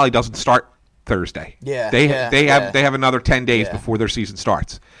Lehigh Valley doesn't start Thursday. Yeah. They have another 10 days before their season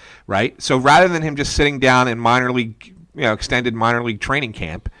starts. Right? So rather than him just sitting down in extended minor league training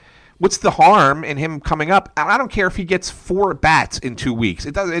camp, what's the harm in him coming up? I don't care if he gets 4 bats in 2 weeks.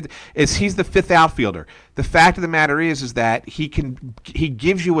 He's the 5th outfielder. The fact of the matter is that he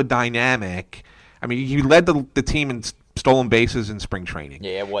gives you a dynamic. I mean, he led the team in stolen bases in spring training.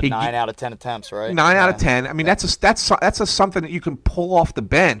 Yeah, 9 out of 10 attempts, right? 9 out of 10. I mean, that's something that you can pull off the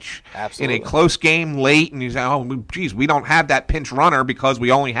bench Absolutely. in a close game late, and you say, "Oh, geez, we don't have that pinch runner because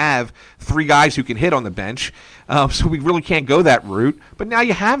we only have 3 guys who can hit on the bench, so we really can't go that route." But now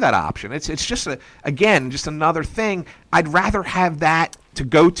you have that option. It's just just another thing. I'd rather have that to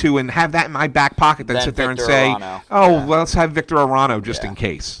go to and have that in my back pocket than sit there and say, Arano. Well, let's have Victor Arano just in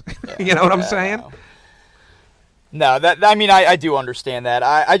case." You know what I'm saying? No, I do understand that.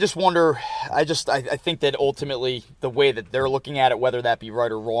 I just wonder. I think that ultimately the way that they're looking at it, whether that be right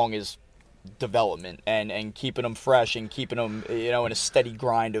or wrong, is development and keeping them fresh and keeping them in a steady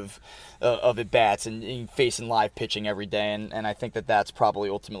grind of at bats and facing live pitching every day. And I think that that's probably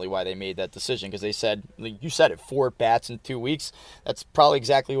ultimately why they made that decision, because they said, you said it, 4 at bats in 2 weeks. That's probably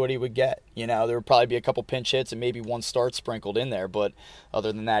exactly what he would get. There would probably be a couple pinch hits and maybe 1 start sprinkled in there, but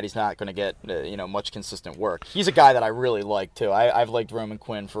other than that, he's not going to get much consistent work. He's a guy that I really like too. I've liked Roman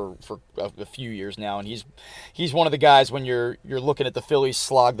Quinn for a few years now, and he's one of the guys when you're looking at the Phillies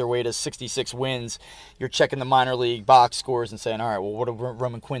slog their way to 66 wins, you're checking the minor league box scores and saying, all right, well, what did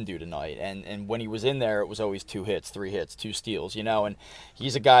Roman Quinn do tonight? And when he was in there, it was always 2 hits, 3 hits, 2 steals, and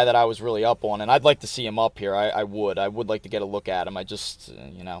he's a guy that I was really up on, and I'd like to see him up here. I would like to get a look at him. I just,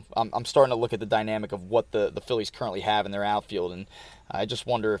 I'm starting to look at the dynamic of what the Phillies currently have in their outfield, and I just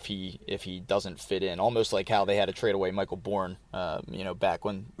wonder if he doesn't fit in, almost like how they had to trade away Michael Bourne, back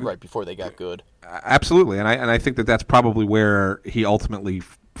right before they got good. Absolutely, and I think that's probably where he ultimately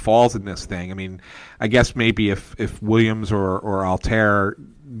falls in this thing. I mean, I guess maybe if Williams or Altair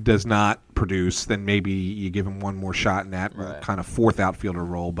does not produce, then maybe you give him one more shot in that kind of 4th outfielder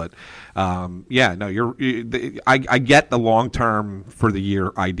role. But I get the long term for the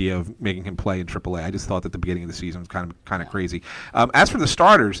year idea of making him play in AAA. I just thought that the beginning of the season was kind of crazy. As for the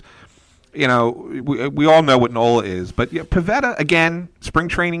starters, we all know what Nola is, but Pivetta, again, spring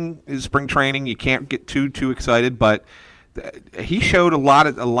training is spring training. You can't get too excited, but he showed a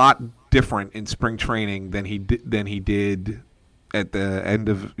lot different in spring training than he did at the end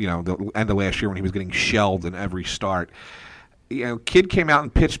of the end of last year when he was getting shelled in every start. Kid came out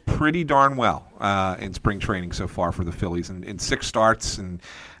and pitched pretty darn well in spring training so far for the Phillies in 6 starts, and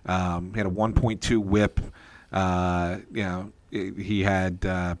he had a 1.2 WHIP. He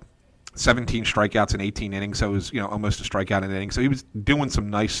had 17 strikeouts in 18 innings, so it was almost a strikeout in an inning. So he was doing some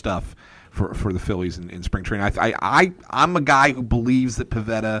nice stuff for the Phillies in spring training. I'm a guy who believes that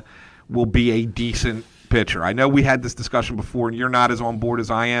Pivetta will be a decent pitcher. I know we had this discussion before, and you're not as on board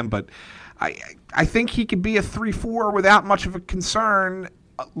as I am, but I think he could be a 3-4 without much of a concern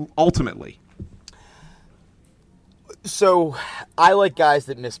ultimately. So I like guys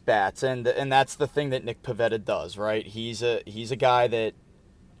that miss bats, and that's the thing that Nick Pivetta does, right? He's a guy that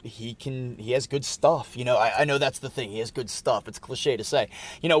he has good stuff. I know that's the thing. He has good stuff. It's cliche to say.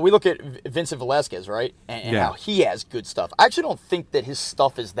 We look at Vincent Velasquez, right? And how he has good stuff. I actually don't think that his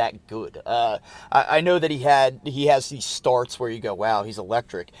stuff is that good. I know that he has these starts where you go, wow, he's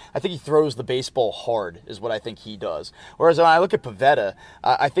electric. I think he throws the baseball hard is what I think he does. Whereas when I look at Pivetta,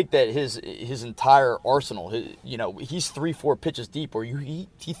 I think that his entire arsenal, he's 3-4 pitches deep where he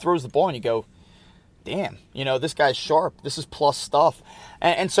throws the ball and you go, damn, this guy's sharp. This is plus stuff.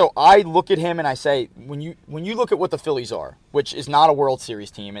 And so I look at him and I say, when you look at what the Phillies are, which is not a World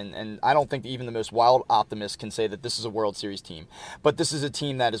Series team, and I don't think even the most wild optimist can say that this is a World Series team, but this is a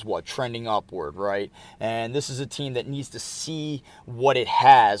team that is trending upward, right? And this is a team that needs to see what it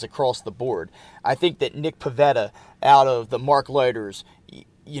has across the board. I think that Nick Pivetta out of the Mark Leiters,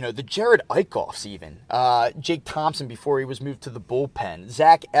 the Jared Eichhoffs even, Jake Thompson before he was moved to the bullpen,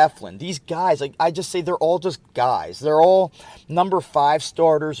 Zach Eflin, these guys, I just say they're all just guys. They're all number 5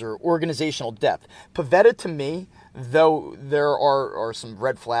 starters or organizational depth. Pivetta, to me, though there are some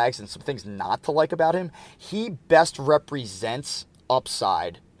red flags and some things not to like about him, he best represents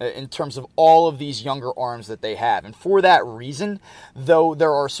upside in terms of all of these younger arms that they have. And for that reason, though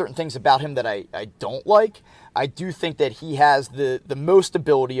there are certain things about him that I don't like, I do think that he has the most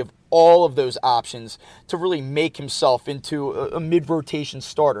ability of all of those options to really make himself into a mid-rotation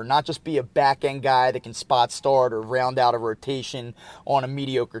starter, not just be a back-end guy that can spot start or round out a rotation on a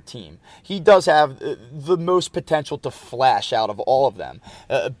mediocre team. He does have the most potential to flash out of all of them.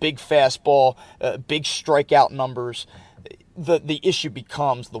 A big fastball, big strikeout numbers. The issue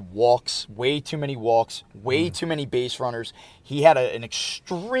becomes the walks, way too many walks, way too many base runners. He had an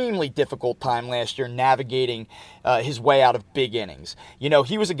extremely difficult time last year navigating his way out of big innings.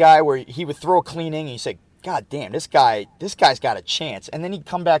 He was a guy where he would throw a clean inning and you say, God damn, this guy's got a chance. And then he'd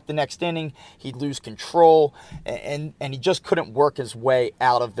come back the next inning, he'd lose control, and he just couldn't work his way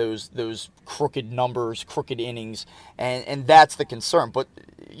out of those crooked numbers, crooked innings, and that's the concern. But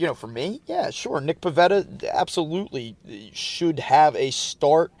for me, yeah, sure, Nick Pivetta absolutely should have a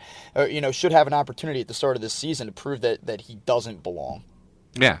start, or, should have an opportunity at the start of this season to prove that he doesn't belong.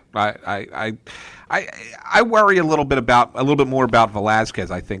 Yeah, I worry a little bit more about Velazquez,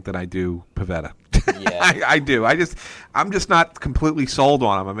 I think, than I do Pivetta. Yeah. I do. I'm just not completely sold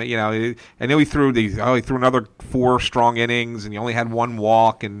on him. I mean, I know he threw another 4 strong innings, and he only had 1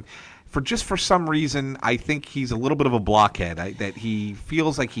 walk, and for some reason, I think he's a little bit of a blockhead. That he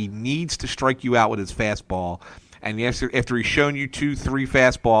feels like he needs to strike you out with his fastball. And after he's shown you 2-3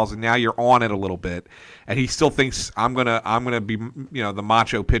 fastballs, and now you're on it a little bit, and he still thinks I'm gonna be the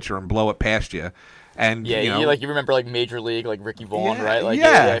macho pitcher and blow it past you. And yeah, you remember like Major League, like Ricky Vaughn, yeah, right? Like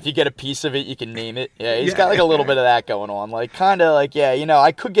yeah. If you get a piece of it, you can name it. Yeah, he's got like a little bit of that going on. Like kind of like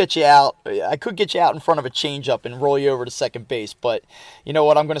I could get you out. I could get you out in front of a changeup and roll you over to second base, but you know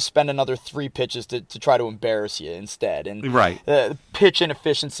what? I'm going to spend another 3 pitches to try to embarrass you instead. And right, pitch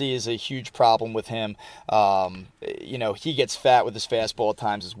inefficiency is a huge problem with him. He gets fat with his fastball at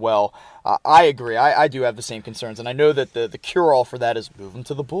times as well. I agree. I do have the same concerns, and I know that the cure-all for that is move him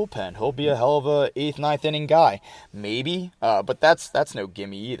to the bullpen. He'll be a hell of a 8th, 9th inning guy, maybe. But that's no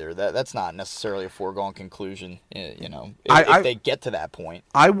gimme either. That's not necessarily a foregone conclusion. If they get to that point.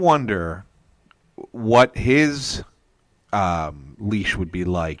 I wonder what his leash would be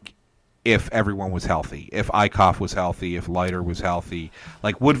like if everyone was healthy. If Eichhoff was healthy, if Leiter was healthy,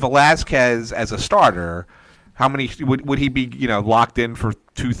 like would Velazquez as a starter? How many would he be, locked in for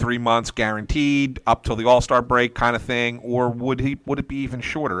 2-3 months guaranteed up till the All-Star break kind of thing, or would it be even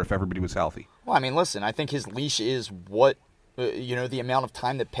shorter if everybody was healthy? Well, I mean, listen, I think his leash is what the amount of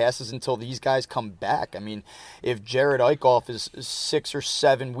time that passes until these guys come back. I mean, if Jared Eichhoff is 6 or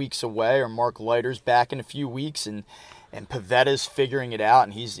 7 weeks away, or Mark Leiter's back in a few weeks, and Pivetta's figuring it out,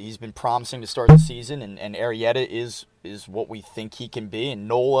 and he's been promising to start the season, and Arrieta is what we think he can be. And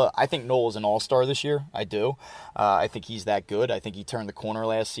Nola, I think Nola's an all-star this year. I do. I think he's that good. I think he turned the corner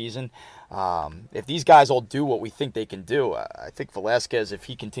last season. If these guys all do what we think they can do, I think Velazquez, if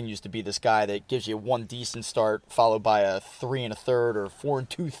he continues to be this guy that gives you 1 decent start followed by a 3 1/3 or 4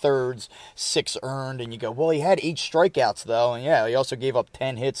 2/3, 6 earned, and you go, well, he had 8 strikeouts though, and yeah, he also gave up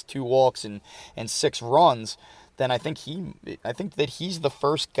 10 hits, 2 walks, and 6 runs. Then I think that he's the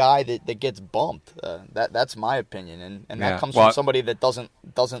first guy that gets bumped. That's my opinion, and that comes from somebody that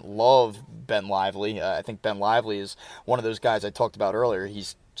doesn't love Ben Lively. I think Ben Lively is one of those guys I talked about earlier.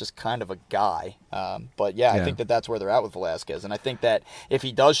 He's just kind of a guy. But I think that's where they're at with Velazquez, and I think that if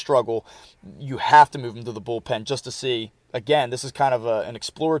he does struggle, you have to move him to the bullpen just to see. Again, this is kind of an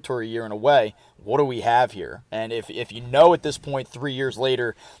exploratory year in a way. What do we have here? And if you know at this point, 3 years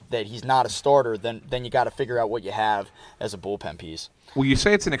later, that he's not a starter, then you got to figure out what you have as a bullpen piece. Well, you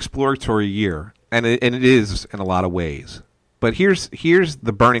say it's an exploratory year, and it is in a lot of ways. But here's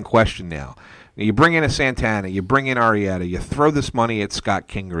the burning question now. You bring in a Santana, you bring in Arrieta, you throw this money at Scott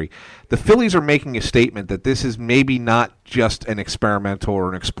Kingery. The Phillies are making a statement that this is maybe not just an experimental or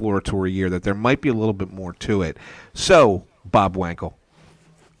an exploratory year, that there might be a little bit more to it. So, Bob Wankel,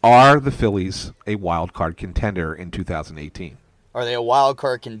 are the Phillies a wild card contender in 2018? Are they a wild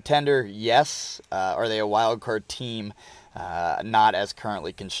card contender? Yes. Are they a wild card team? Not as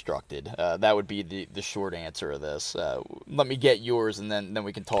currently constructed. That would be the short answer of this. Let me get yours, and then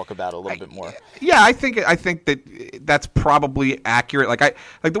we can talk about it a little bit more. Yeah, I think that's probably accurate. Like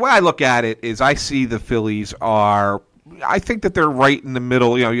the way I look at it is, I see the Phillies are. I think that they're right in the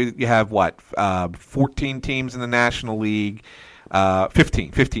middle. You know, you have 14 teams in the National League,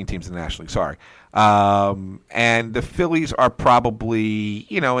 15 teams in the National League. Sorry. And the Phillies are probably,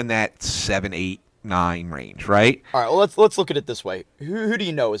 in that 7, 8, 9 range, right? All right, well, let's look at it this way. Who do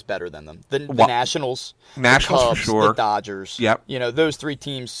you know is better than them? The Nationals, the Cubs, for sure. the Dodgers. Yep. Those 3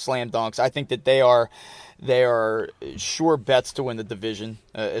 teams, slam dunks. I think that they are sure bets to win the division,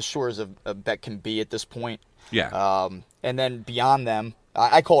 as sure as a bet can be at this point. Yeah. And then beyond them,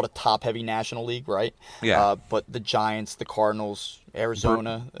 I call it a top-heavy National League, right? Yeah. But the Giants, the Cardinals,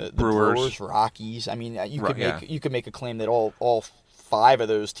 Arizona, the Brewers, Rockies. I mean, you could make a claim that all 5 of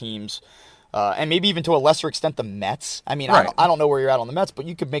those teams, and maybe even to a lesser extent the Mets. I mean, right. I don't know where you're at on the Mets, but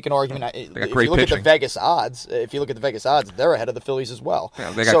you could make an argument. If you look pitching. at the Vegas odds, they're ahead of the Phillies as well.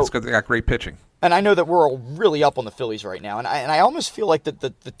 Yeah, they got great pitching. And I know that we're all really up on the Phillies right now, and I almost feel like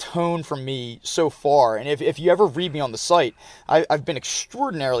the tone from me so far, and if you ever read me on the site, I've been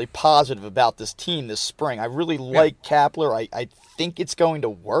extraordinarily positive about this team this spring. I really like Kapler. I think it's going to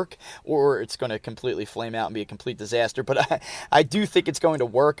work, or it's going to completely flame out and be a complete disaster, but I do think it's going to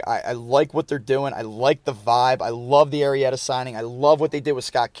work. I like what they're doing. I like the vibe. I love the Arrieta signing. I love what they did with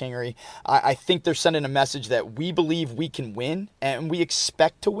Scott Kingery. I think they're sending a message that we believe we can win, and we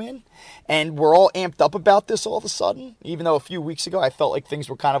expect to win. And we're all amped up about this all of a sudden, even though a few weeks ago I felt like things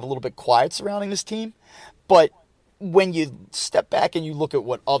were kind of a little bit quiet surrounding this team. But when you step back and you look at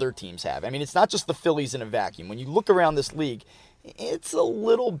what other teams have, I mean, it's not just the Phillies in a vacuum. When you look around this league, it's a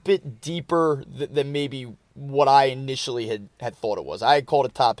little bit deeper than maybe what I initially had thought it was. I had called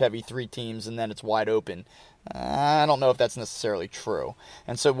it top-heavy, 3 teams, and then it's wide open. I don't know if that's necessarily true.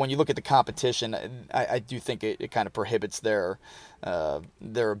 And so when you look at the competition, I do think it kind of prohibits their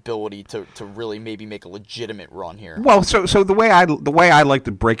ability to really maybe make a legitimate run here. Well, so the way I like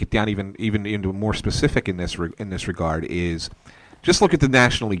to break it down even into more specific in this regard is just look at the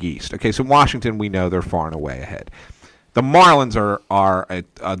National League East. Okay, so Washington, we know they're far and away ahead. The Marlins are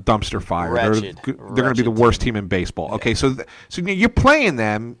a dumpster fire. Wretched. They're going to be the worst team in baseball. Yeah. Okay, so you're playing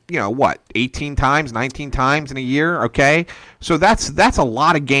them, 18 times, 19 times in a year. Okay, so that's a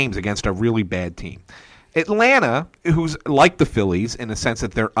lot of games against a really bad team. Atlanta, who's like the Phillies in the sense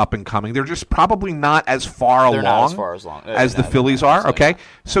that they're up and coming, they're just probably not as far along as the Phillies are. Okay,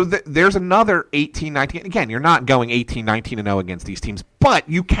 so there's another 18, 19. Again, you're not going 18, 19-0 against these teams, but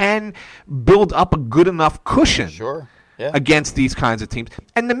you can build up a good enough cushion. Sure. Yeah. Against these kinds of teams,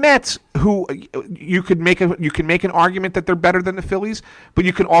 and the Mets, who you can make an argument that they're better than the Phillies, but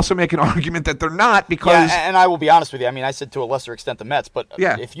you can also make an argument that they're not because. Yeah, and I will be honest with you. I mean, I said to a lesser extent the Mets, but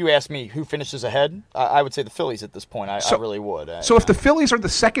if you ask me who finishes ahead, I would say the Phillies at this point. I really would. So if the Phillies are the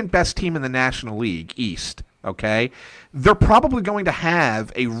second best team in the National League East, okay, they're probably going to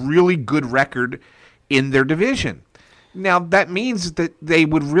have a really good record in their division. Now that means that they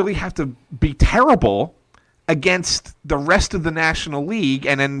would really have to be terrible against the rest of the National League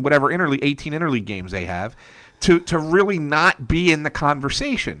and then whatever 18 interleague games they have to really not be in the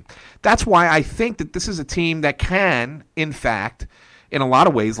conversation. That's why I think that this is a team that can, in fact, in a lot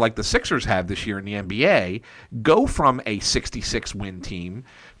of ways, like the Sixers have this year in the NBA, go from a 66-win team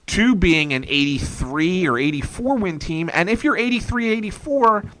to being an 83 or 84-win team. And if you're 83,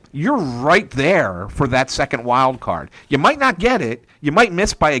 84, you're right there for that second wild card. You might not get it. You might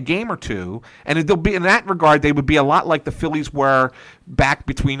miss by a game or two. And they'll be, in that regard, they would be a lot like the Phillies were back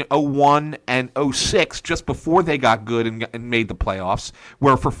between 01 and 06, just before they got good and made the playoffs,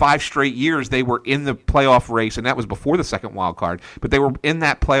 where for 5 straight years they were in the playoff race, and that was before the second wild card, but they were in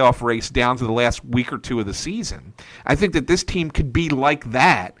that playoff race down to the last week or two of the season. I think that this team could be like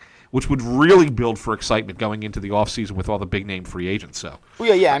that, which would really build for excitement going into the offseason with all the big-name free agents. So,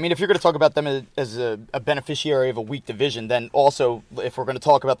 well, yeah. I mean, if you're going to talk about them as a beneficiary of a weak division, then also if we're going to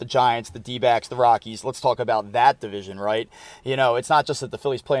talk about the Giants, the D-backs, the Rockies, let's talk about that division, right? It's not just that the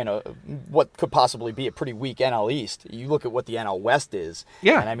Phillies play in what could possibly be a pretty weak NL East. You look at what the NL West is,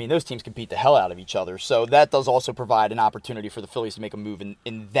 and I mean, those teams can beat the hell out of each other. So that does also provide an opportunity for the Phillies to make a move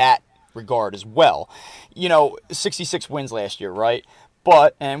in that regard as well. 66 wins last year, right?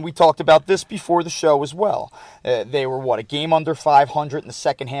 But, and we talked about this before the show as well, they were, a game under 500 in the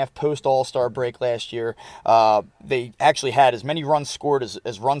second half post-All-Star break last year. They actually had as many runs scored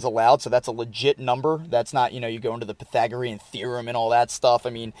as runs allowed, so that's a legit number. That's not, you go into the Pythagorean theorem and all that stuff. I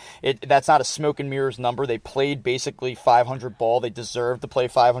mean, that's not a smoke and mirrors number. They played basically 500 ball. They deserved to play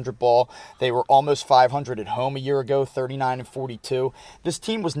 500 ball. They were almost 500 at home a year ago, 39-42. This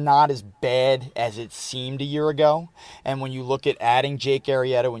team was not as bad as it seemed a year ago, and when you look at adding Jake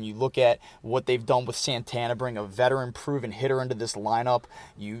Arrieta, when you look at what they've done with Santana, bring a veteran proven hitter into this lineup,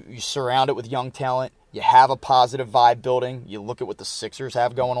 you surround it with young talent, you have a positive vibe building. You look at what the Sixers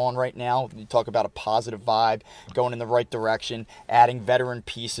have going on right now. You talk about a positive vibe going in the right direction, adding veteran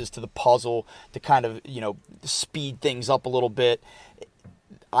pieces to the puzzle to kind of, speed things up a little bit.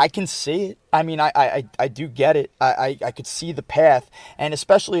 I can see it. I mean, I do get it. I could see the path. And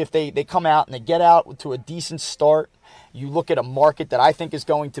especially if they come out and they get out to a decent start, you look at a market that I think is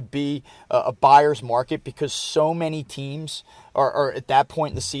going to be a buyer's market, because so many teams are at that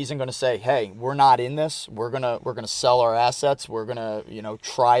point in the season going to say, hey, we're not in this. We're gonna sell our assets. We're gonna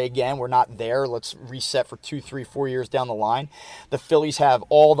try again. We're not there. Let's reset for 2, 3, 4 years down the line. The Phillies have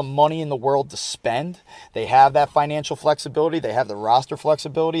all the money in the world to spend. They have that financial flexibility. They have the roster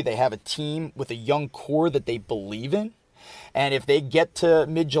flexibility. They have a team with a young core that they believe in. And if they get to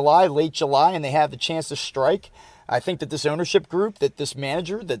mid-July, late July, and they have the chance to strike, I think that this ownership group, that this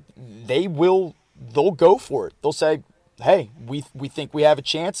manager, that they'll go for it. They'll say, hey, we think we have a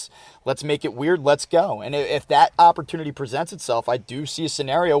chance. Let's make it weird. Let's go. And if that opportunity presents itself, I do see a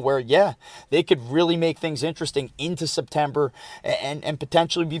scenario where, they could really make things interesting into September and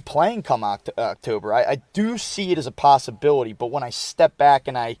potentially be playing come October. I do see it as a possibility, but when I step back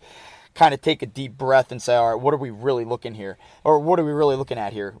and I kind of take a deep breath and say, all right, what are we really looking here? Or what are we really looking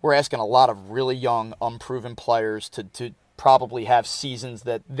at here? We're asking a lot of really young, unproven players to probably have seasons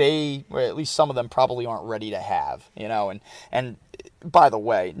that they, or at least some of them, probably aren't ready to have, and by the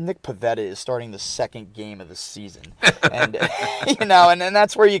way, Nick Pivetta is starting the second game of the season, and and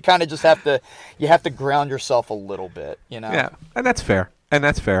that's where you kind of just have to ground yourself a little bit, Yeah, and that's fair.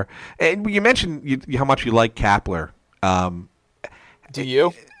 And you mentioned how much you like Kapler. Do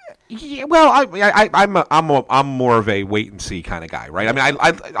you? Yeah, well, I'm more of a wait and see kind of guy, right? I mean,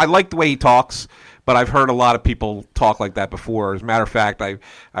 I like the way he talks, but I've heard a lot of people talk like that before. As a matter of fact, I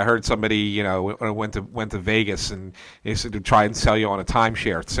heard somebody went to Vegas and they said to try and sell you on a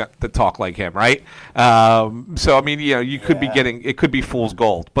timeshare to talk like him, right? So I mean, you could be getting, it could be fool's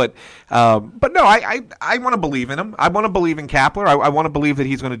gold, but no, I want to believe in him. I want to believe in Kapler. I want to believe that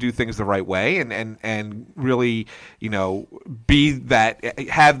he's going to do things the right way and really be that,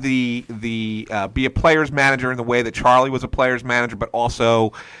 have the be a player's manager in the way that Charlie was a player's manager, but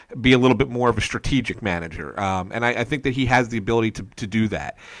also be a little bit more of a strategic manager. And I think that he has the ability to do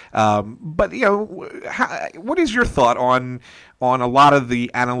that. But what is your thought on a lot of the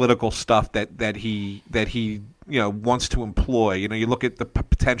analytical stuff that he wants to employ? You look at the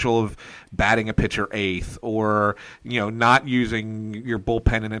potential of batting a pitcher eighth, or not using your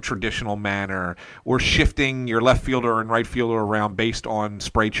bullpen in a traditional manner, or shifting your left fielder and right fielder around based on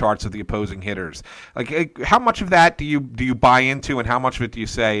spray charts of the opposing hitters. Like, how much of that do you buy into, and how much of it do you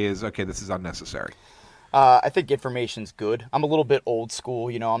say is, okay, this is unnecessary? I think information's good. I'm a little bit old school.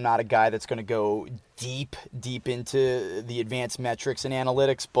 I'm not a guy that's going to go deep into the advanced metrics and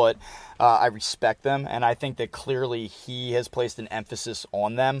analytics, but I respect them, and I think that clearly he has placed an emphasis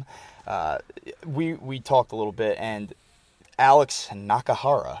on them. We talked a little bit, and Alex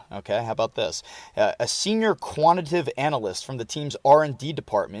Nakahara, okay, how about this? A senior quantitative analyst from the team's R&D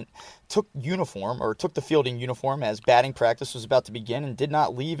department took the field in uniform as batting practice was about to begin and did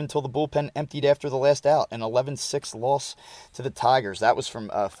not leave until the bullpen emptied after the last out, an 11-6 loss to the Tigers. That was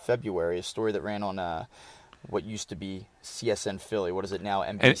from February, a story that ran on what used to be CSN Philly. What is it now?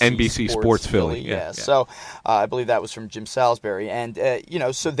 NBC Sports Philly. Yeah. So I believe that was from Jim Salisbury. And,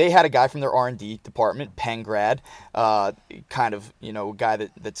 so they had a guy from their R&D department, Pengrad, kind of, a guy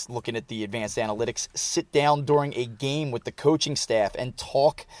that's looking at the advanced analytics, sit down during a game with the coaching staff and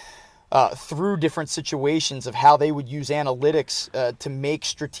talk through different situations of how they would use analytics to make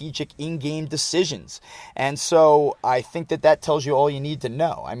strategic in-game decisions. And so I think that tells you all you need to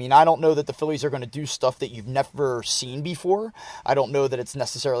know. I mean, I don't know that the Phillies are going to do stuff that you've never seen before. I don't know that it's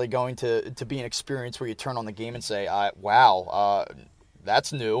necessarily going to be an experience where you turn on the game and say, wow,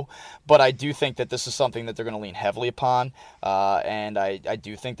 that's new. But I do think that this is something that they're going to lean heavily upon, and I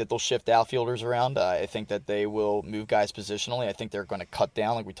do think that they'll shift outfielders around. I think that they will move guys positionally. I think they're going to cut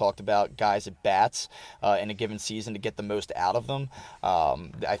down, like we talked about, guys at bats in a given season to get the most out of them.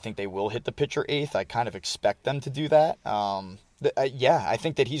 I think they will hit the pitcher eighth. I kind of expect them to do that. Yeah, I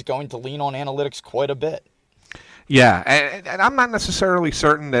think that he's going to lean on analytics quite a bit. Yeah, and I'm not necessarily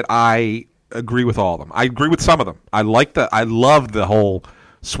certain that I agree with all of them. I agree with some of them. I love the whole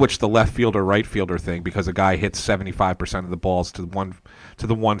switch the left fielder, right fielder thing because a guy hits 75% of the balls to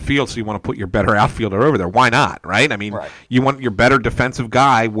the one field, so you want to put your better outfielder over there. Why not, right? I mean, right. You want your better defensive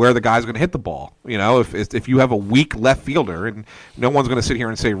guy where the guy's going to hit the ball. You know, if you have a weak left fielder, and no one's going to sit here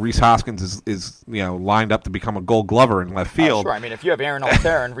and say Rhys Hoskins is lined up to become a Gold Glover in left field. Sure. I mean, if you have Aaron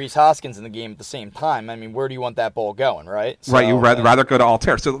Altair and Rhys Hoskins in the game at the same time, I mean, where do you want that ball going, right? So, right. You'd rather go to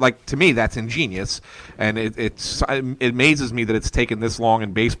Altair. So, like, to me, that's ingenious, and it amazes me that it's taken this long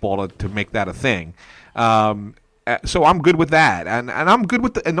in baseball to make that a thing. So I'm good with that, and I'm good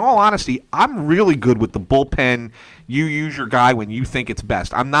with in all honesty, I'm really good with the bullpen. You use your guy when you think it's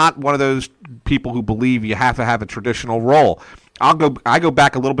best. I'm not one of those people who believe you have to have a traditional role. I go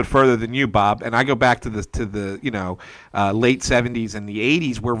back a little bit further than you, Bob, and I go back to the late 70s and the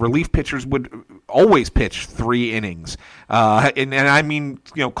 80s where relief pitchers would always pitch 3 innings, and I mean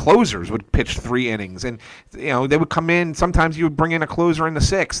closers would pitch 3 innings, and they would come in. Sometimes you would bring in a closer in the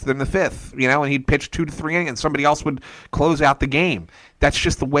 6th and the 5th, and he'd pitch 2 to 3 innings, and somebody else would close out the game. That's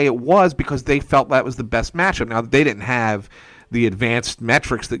just the way it was because they felt that was the best matchup. Now they didn't have the advanced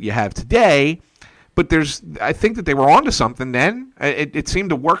metrics that you have today. But I think that they were onto something then. It seemed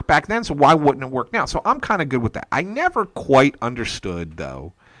to work back then, so why wouldn't it work now? So I'm kind of good with that. I never quite understood,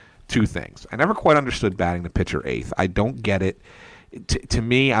 though, 2 things. I never quite understood batting the pitcher 8th. I don't get it. To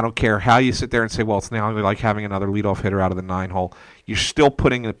me, I don't care how you sit there and say, well, it's now like having another leadoff hitter out of the 9-hole. You're still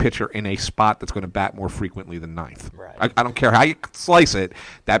putting the pitcher in a spot that's going to bat more frequently than 9th. Right. I don't care how you slice it.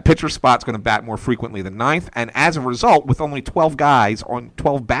 That pitcher spot's going to bat more frequently than 9th. And as a result, with only 12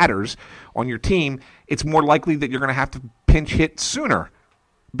 batters on your team, it's more likely that you're going to have to pinch hit sooner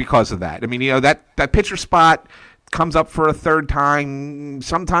because of that. I mean, that pitcher spot comes up for a third time,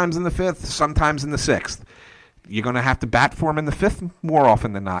 sometimes in the 5th, sometimes in the 6th. You're going to have to bat for him in the 5th more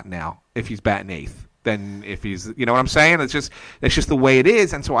often than not now if he's batting 8th than if he's, you know what I'm saying? It's just the way it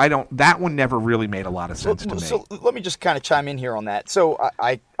is, and so that one never really made a lot of sense to me. So let me just kind of chime in here on that. So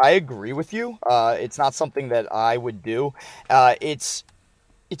I agree with you. It's not something that I would do. It's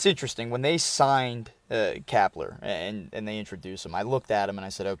interesting when they signed Kapler and they introduced him. I looked at him and I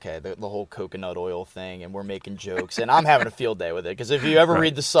said, okay, the whole coconut oil thing, and we're making jokes, and I'm having a field day with it because if you ever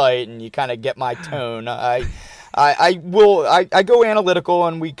read the site and you kind of get my tone, I go analytical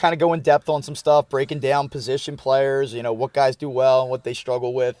and we kind of go in depth on some stuff, breaking down position players, what guys do well and what they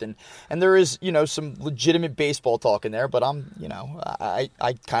struggle with, and there is some legitimate baseball talk in there, but I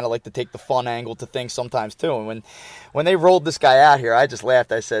kind of like to take the fun angle to things sometimes too. And when they rolled this guy out here, I just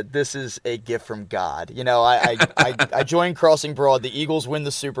laughed. I said, this is a gift from God. I joined Crossing Broad. The Eagles win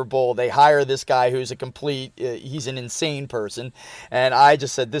the Super Bowl. They hire this guy who's he's an insane person, and I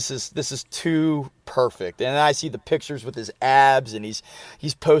just said, this is too perfect. And I see the pictures with his abs, and he's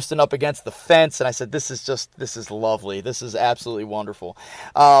posting up against the fence, and I said, this is lovely. This is absolutely wonderful.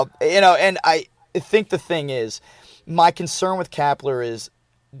 And I think the thing is, my concern with Kapler is,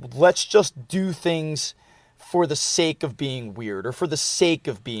 let's just do things for the sake of being weird or for the sake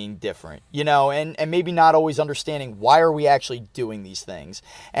of being different, and maybe not always understanding why are we actually doing these things.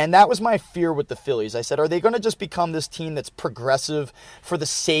 And that was my fear with the Phillies. I said, are they going to just become this team that's progressive for the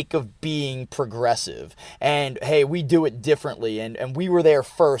sake of being progressive? And hey, we do it differently, and we were there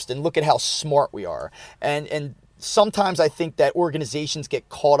first, and look at how smart we are. And sometimes I think that organizations get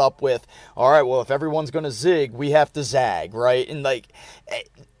caught up with, all right, well, if everyone's going to zig, we have to zag, right? And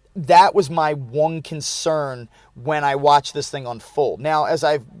that was my one concern when I watched this thing unfold. Now, as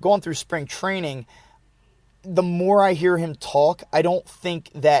I've gone through spring training, the more I hear him talk, I don't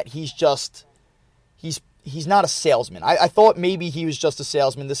think that he's not a salesman. I thought maybe he was just a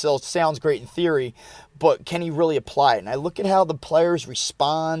salesman. This sounds great in theory, but can he really apply it? And I look at how the players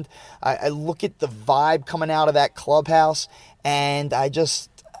respond. I look at the vibe coming out of that clubhouse, and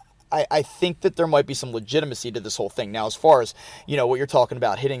I think that there might be some legitimacy to this whole thing. Now, as far as, what you're talking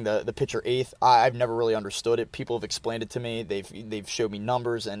about, hitting the pitcher 8th, I've never really understood it. People have explained it to me. They've showed me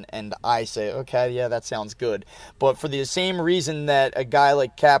numbers, and I say, okay, yeah, that sounds good. But for the same reason that a guy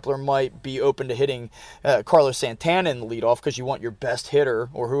like Kapler might be open to hitting Carlos Santana in the leadoff because you want your best hitter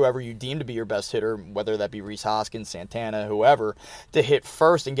or whoever you deem to be your best hitter, whether that be Rhys Hoskins, Santana, whoever, to hit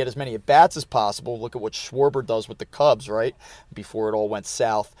first and get as many at-bats as possible. Look at what Schwarber does with the Cubs, right, before it all went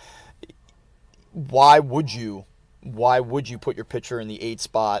south. Why would you put your pitcher in the 8th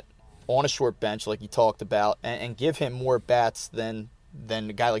spot on a short bench like you talked about and give him more bats than a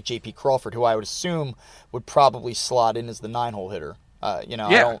guy like J.P. Crawford, who I would assume would probably slot in as the 9-hole hitter?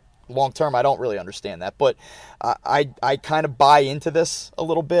 long term, I don't really understand that. But I kind of buy into this a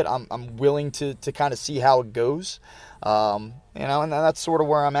little bit. I'm willing to kind of see how it goes, and that's sort of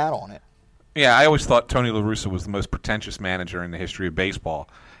where I'm at on it. Yeah, I always thought Tony La Russa was the most pretentious manager in the history of baseball,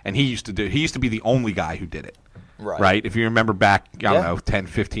 and he used to be the only guy who did it. Right. If you remember back, I don't know, 10,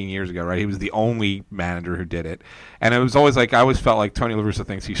 15 years ago, right? He was the only manager who did it. And it was always like, I always felt like Tony La Russa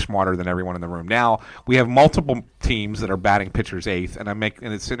thinks he's smarter than everyone in the room. Now, we have multiple teams that are batting pitchers eighth, and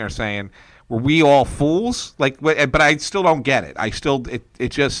it's sitting there saying, were we all fools? But I still don't get it.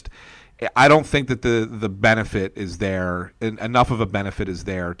 I don't think that the benefit is there, enough of a benefit is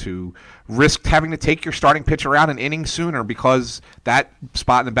there to risk having to take your starting pitcher out an inning sooner because that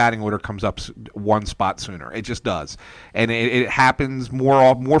spot in the batting order comes up one spot sooner. It just does, and it happens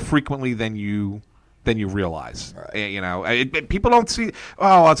more frequently than you realize. Right. People don't see,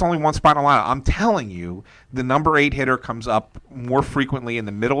 it's only one spot in the lineup. I'm telling you, the number 8 hitter comes up more frequently in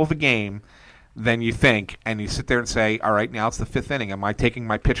the middle of a game than you think, and you sit there and say, all right, now it's the 5th inning. Am I taking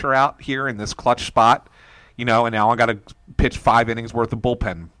my pitcher out here in this clutch spot? And now I got to pitch 5 innings worth of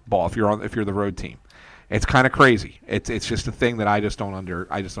bullpen ball if you're the road team. It's kind of crazy. It's just a thing that I just don't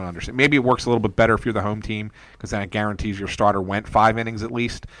understand. Maybe it works a little bit better if you're the home team because then it guarantees your starter went 5 innings at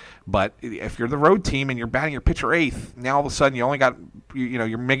least. But if you're the road team and you're batting your pitcher 8th, now all of a sudden you only got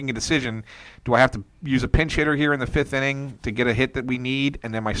you're making a decision. Do I have to use a pinch hitter here in the 5th inning to get a hit that we need,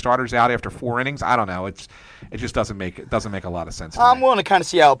 and then my starter's out after 4 innings? I don't know. It just doesn't make a lot of sense. I'm willing to kind of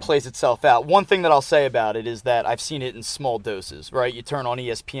see how it plays itself out. One thing that I'll say about it is that I've seen it in small doses. Right, you turn on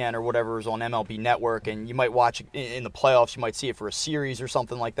ESPN or whatever is on MLB Network, and you might watch in the playoffs. You might see it for a series or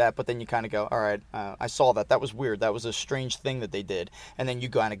something like that. But then you kind of go, all right, I saw that. That was weird. That was a strange thing that they did. And then you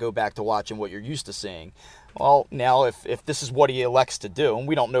kind of go back to watching what you're used to seeing. Well, now if this is what he elects to do, and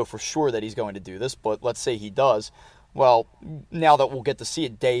we don't know for sure that he's going to do this, but let's say he does, well, now that we'll get to see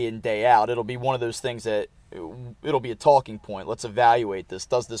it day in, day out, it'll be one of those things that it'll be a talking point. Let's evaluate this.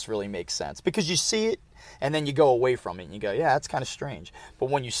 Does this really make sense? Because you see it, and then you go away from it, and you go, yeah, that's kind of strange. But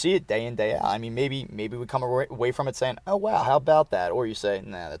when you see it day in, day out, I mean, maybe we come away from it saying, oh, wow, how about that? Or you say,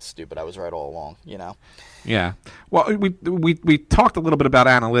 nah, that's stupid. I was right all along, Yeah. Well, we talked a little bit about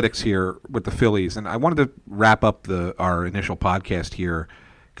analytics here with the Phillies, and I wanted to wrap up our initial podcast here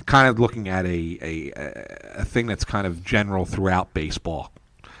kind of looking at a thing that's kind of general throughout baseball.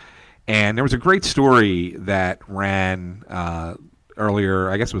 And there was a great story that ran earlier,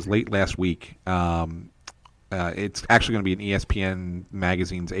 I guess it was late last week. It's actually going to be in ESPN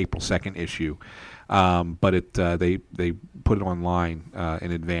Magazine's April 2nd issue. But they put it online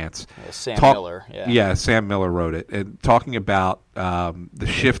in advance. Sam Miller. Yeah, Sam Miller wrote it, and talking about the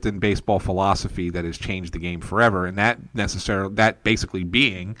shift in baseball philosophy that has changed the game forever, and that basically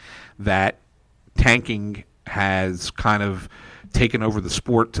being that tanking has kind of taken over the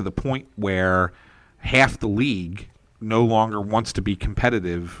sport to the point where half the league no longer wants to be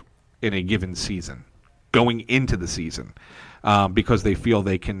competitive in a given season, going into the season. Because they feel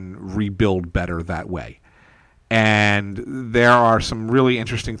they can rebuild better that way. And there are some really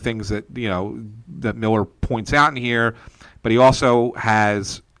interesting things that that Miller points out in here, but he also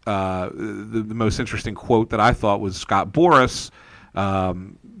has the most interesting quote that I thought was Scott Boras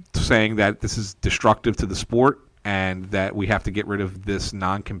saying that this is destructive to the sport and that we have to get rid of this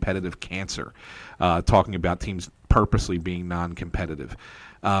non-competitive cancer, talking about teams purposely being non-competitive.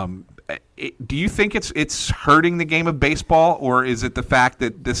 Do you think it's hurting the game of baseball, or is it the fact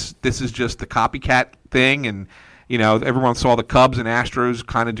that this is just the copycat thing, and everyone saw the Cubs and Astros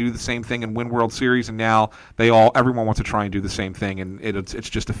kind of do the same thing and win World Series, and now everyone wants to try and do the same thing, and it's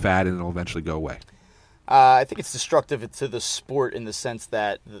just a fad and it'll eventually go away? I think it's destructive to the sport in the sense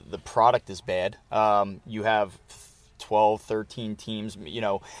that the product is bad. You have 12, 13 teams,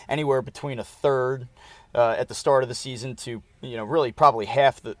 anywhere between a third at the start of the season to really probably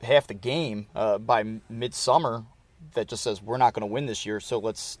half the game by midsummer that just says we're not going to win this year, so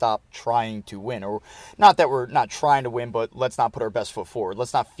let's stop trying to win. Or not that we're not trying to win, but let's not put our best foot forward.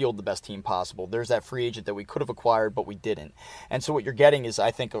 Let's not field the best team possible. There's that free agent that we could have acquired, but we didn't. And so what you're getting is,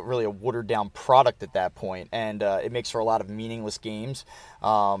 I think, really a watered-down product at that point, and it makes for a lot of meaningless games.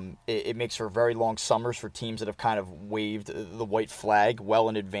 It makes for very long summers for teams that have kind of waved the white flag well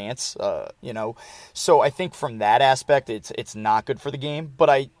in advance, So I think from that aspect, it's not good for the game. But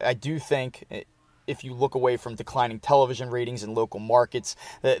I do think if you look away from declining television ratings in local markets,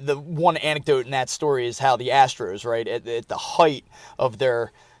 the one anecdote in that story is how the Astros, right, at the height of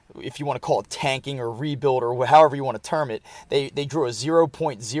their, if you want to call it tanking or rebuild or however you want to term it, they drew a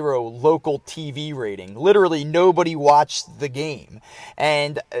 0.0 local TV rating. Literally nobody watched the game.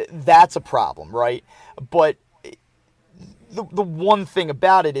 And that's a problem, right? But the one thing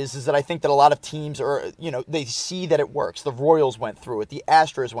about it is that I think that a lot of teams are, they see that it works. The Royals went through it. The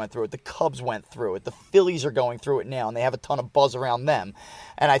Astros went through it. The Cubs went through it. The Phillies are going through it now, and they have a ton of buzz around them.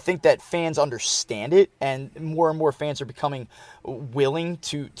 And I think that fans understand it, and more fans are becoming willing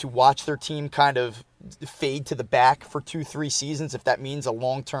to watch their team kind of fade to the back for 2-3 seasons if that means a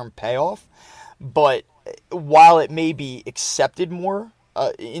long-term payoff. But while it may be accepted more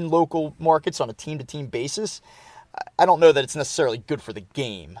in local markets on a team-to-team basis, I don't know that it's necessarily good for the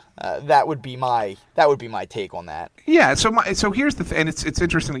game. That would be my take on that. Yeah. So here's the and it's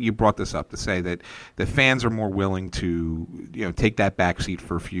interesting that you brought this up to say that the fans are more willing to take that backseat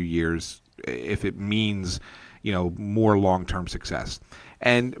for a few years if it means more long-term success.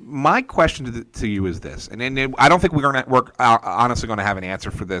 And my question to you is this, and I don't think we're honestly going to have an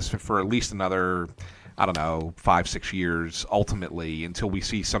answer for this for at least another, 5-6 years ultimately until we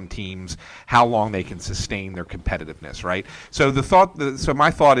see some teams how long they can sustain their competitiveness, right? So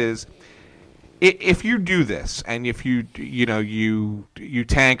my thought is, if you do this and if you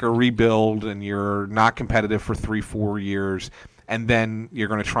tank or rebuild and you're not competitive for 3-4 years and then you're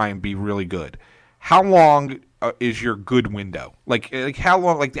going to try and be really good, how long is your good window? Like how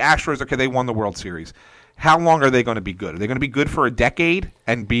long? Like the Astros, okay, they won the World Series. How long are they going to be good? Are they going to be good for a decade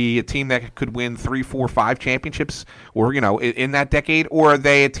and be a team that could win 3, 4, 5 championships, or in that decade? Or are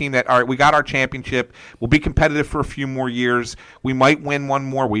they a team that, all right, we got our championship, we'll be competitive for a few more years, we might win one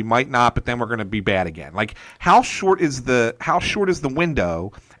more, we might not, but then we're going to be bad again? Like how short is the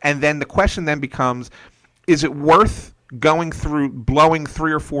window? And then the question then becomes, is it worth blowing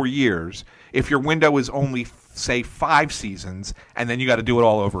 3 or 4 years if your window is only, say, 5 seasons, and then you got to do it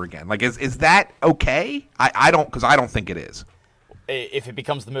all over again? Like, is that okay? I don't think it is. If it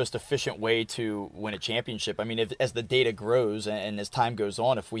becomes the most efficient way to win a championship, I mean, as the data grows and as time goes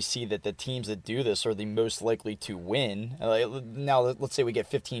on, if we see that the teams that do this are the most likely to win, now let's say we get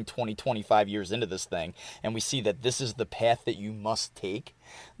 15, 20, 25 years into this thing, and we see that this is the path that you must take,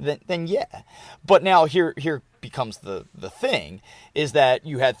 then yeah. But now here becomes the thing, is that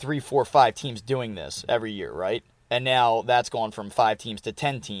you had 3, 4, 5 teams doing this every year, right? And now that's gone from 5 teams to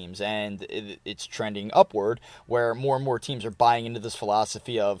 10 teams, and it's trending upward, where more and more teams are buying into this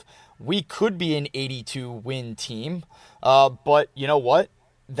philosophy of, we could be an 82-win team, but you know what?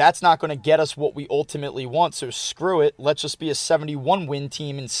 That's not going to get us what we ultimately want, so screw it. Let's just be a 71-win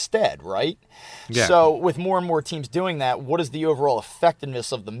team instead, right? Yeah. So with more and more teams doing that, what is the overall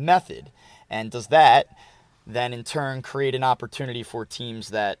effectiveness of the method? And does that then in turn create an opportunity for teams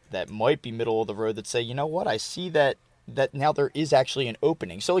that might be middle of the road that say, you know what, I see that now there is actually an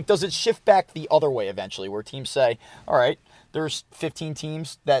opening. So does it shift back the other way eventually, where teams say, all right, there's 15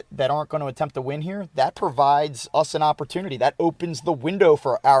 teams that aren't going to attempt to win here? That provides us an opportunity. That opens the window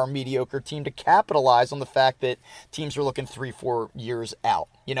for our mediocre team to capitalize on the fact that teams are looking 3-4 years out.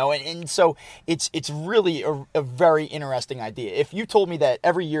 And so it's really a very interesting idea. If you told me that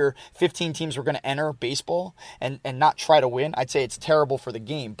every year 15 teams were going to enter baseball and not try to win, I'd say it's terrible for the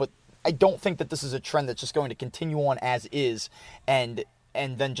game. But I don't think that this is a trend that's just going to continue on as is and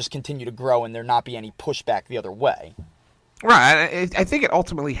then just continue to grow and there not be any pushback the other way. Right. I think it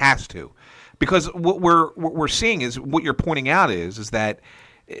ultimately has to, because what we're seeing is what you're pointing out is that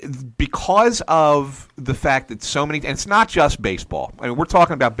because of the fact that so many, and it's not just baseball. I mean, we're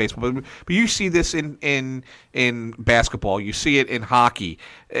talking about baseball, but you see this in basketball. You see it in hockey,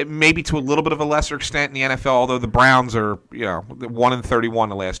 maybe to a little bit of a lesser extent in the NFL. Although the Browns are 1-31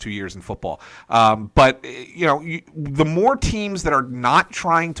 the last 2 years in football. But the more teams that are not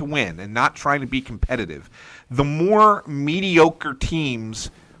trying to win and not trying to be competitive, the more mediocre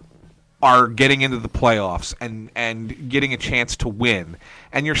teams are getting into the playoffs and getting a chance to win.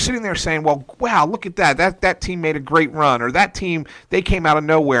 And you're sitting there saying, well, wow, look at that. That team made a great run, or that team, they came out of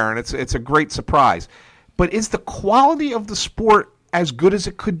nowhere, and it's a great surprise. But is the quality of the sport as good as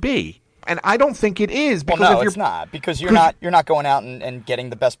it could be? And I don't think it is. Because well, no, it's not, because you're not going out and getting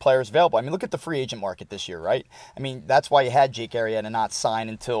the best players available. I mean, look at the free agent market this year, right? I mean, that's why you had Jake Arrieta not sign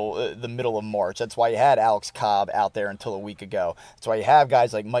until the middle of March. That's why you had Alex Cobb out there until a week ago. That's why you have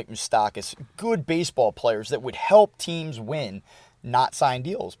guys like Mike Moustakas, good baseball players that would help teams win, not sign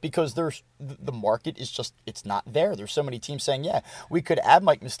deals, because the market is just, it's not there. There's so many teams saying, yeah, we could add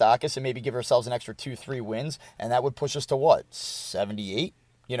Mike Moustakas and maybe give ourselves an extra 2-3 wins, and that would push us to what, 78?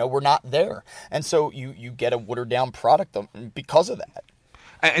 We're not there. And so you get a watered down product because of that.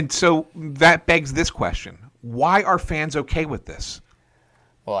 And so that begs this question. Why are fans okay with this?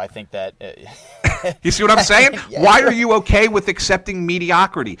 Well, I think that... You see what I'm saying? Yeah. Why are you okay with accepting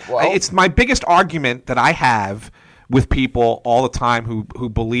mediocrity? Well, it's my biggest argument that I have with people all the time who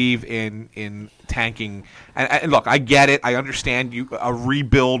believe in tanking. And look, I get it. I understand a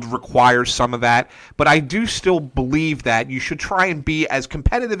rebuild requires some of that, but I do still believe that you should try and be as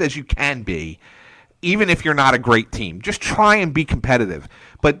competitive as you can be, even if you're not a great team. Just try and be competitive.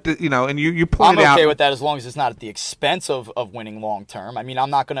 But and you pointed out. I'm okay with that as long as it's not at the expense of winning long term. I mean, I'm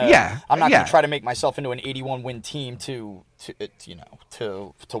not gonna gonna try to make myself into an 81 win team to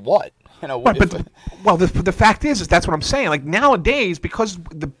what. The fact is that's what I'm saying. Like nowadays, because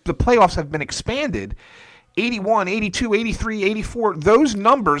the playoffs have been expanded, 81, 82, 83, 84, those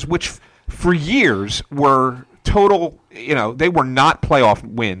numbers, which for years were total, they were not playoff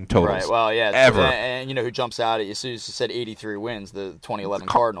win totals. Right, well, yeah. Ever. And who jumps out at you? So you said 83 wins, the 2011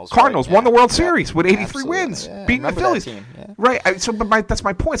 Cardinals. Cardinals right? won the World Series with 83 Absolutely. wins, Yeah, beating the Phillies. Team. Yeah. Right. That's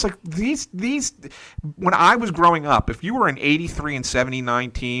my point. It's like these. When I was growing up, if you were an 83 and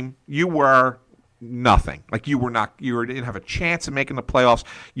 79 team, you were nothing. Like you didn't have a chance of making the playoffs.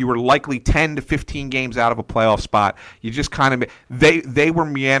 You were likely 10 to 15 games out of a playoff spot. You just kind of they were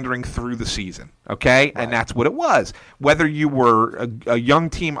meandering through the season, okay? Right. And that's what it was. Whether you were a young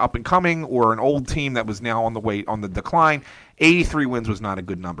team up and coming or an old team that was now on the decline, 83 wins was not a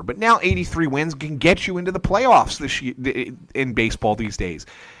good number. But now 83 wins can get you into the playoffs this year in baseball these days.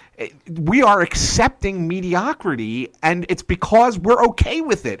 We are accepting mediocrity, and it's because we're okay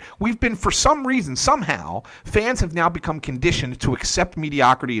with it. We've been, for some reason, somehow, fans have now become conditioned to accept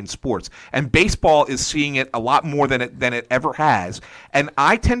mediocrity in sports, and baseball is seeing it a lot more than it ever has. And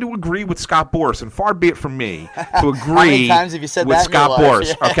I tend to agree with Scott Boras, and far be it from me to agree How many times have you said with that Scott in your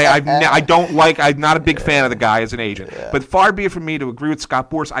Boras. life? Okay, I'm not a big fan of the guy as an agent, but far be it from me to agree with Scott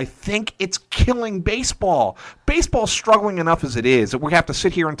Boras. I think it's killing baseball. Baseball's struggling enough as it is that we have to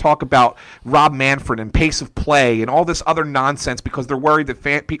sit here and talk about Rob Manfred and pace of play and all this other nonsense because they're worried that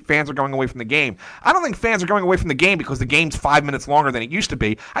fans are going away from the game. I don't think fans are going away from the game because the game's 5 minutes longer than it used to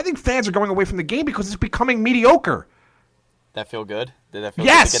be. I think fans are going away from the game because it's becoming mediocre. That feel good? Did that feel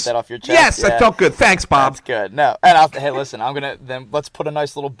good to get that off your chest? Yes, that felt good. Thanks, Bob. That's good. No, and hey, listen, let's put a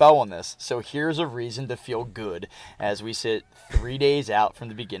nice little bow on this. So here's a reason to feel good as we sit 3 days out from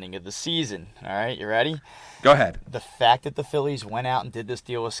the beginning of the season. All right, you ready? Go ahead. The fact that the Phillies went out and did this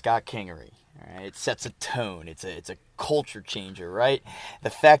deal with Scott Kingery, all right, it sets a tone. It's a culture changer, right? The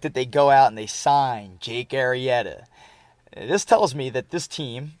fact that they go out and they sign Jake Arrieta. This tells me that this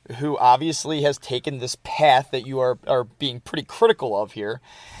team, who obviously has taken this path that you are being pretty critical of here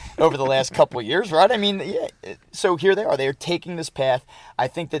over the last couple of years, right? I mean, yeah, so here they are. They are taking this path. I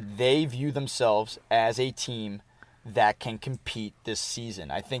think that they view themselves as a team that can compete this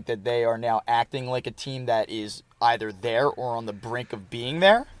season. I think that they are now acting like a team that is either there or on the brink of being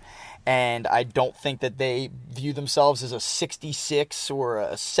there. And I don't think that they view themselves as a 66 or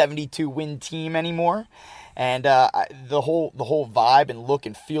a 72 win team anymore. And the whole vibe and look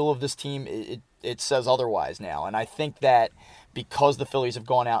and feel of this team, it says otherwise now. And I think that because the Phillies have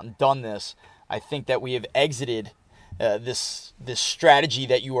gone out and done this, I think that we have exited this strategy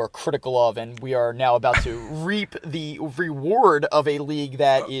that you are critical of, and we are now about to reap the reward of a league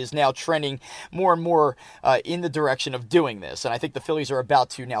that is now trending more and more in the direction of doing this. And I think the Phillies are about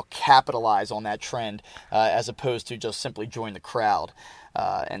to now capitalize on that trend as opposed to just simply join the crowd.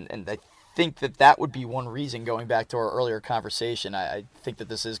 And I think that would be one reason, going back to our earlier conversation. I think that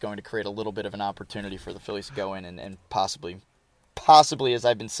this is going to create a little bit of an opportunity for the Phillies to go in and possibly, as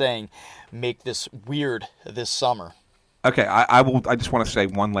I've been saying, make this weird this summer. Okay, I just want to say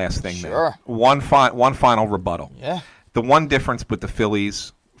one last thing. Sure. There. One final rebuttal. Yeah. The one difference with the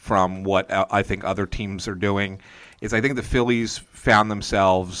Phillies from what I think other teams are doing is I think the Phillies found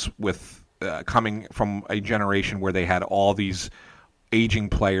themselves with coming from a generation where they had all these aging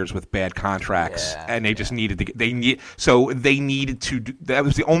players with bad contracts, and they just needed to. They needed to. That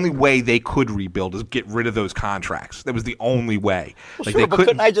was the only way they could rebuild, is get rid of those contracts. That was the only way. Well, like sure, but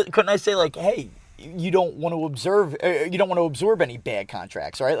couldn't I say, like, hey, you don't want to absorb any bad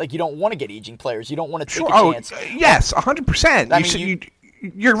contracts, right? Like, you don't want to get aging players. You don't want to take a chance. Yes, 100%.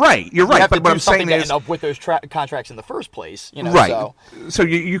 You're right. You're right. But what I'm saying is, end up with those contracts in the first place, right? So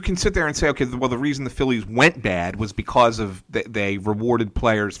you can sit there and say, okay, well, the reason the Phillies went bad was because of they rewarded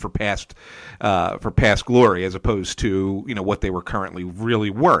players for past glory as opposed to what they were currently really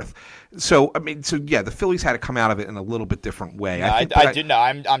worth. So the Phillies had to come out of it in a little bit different way. No, I do know.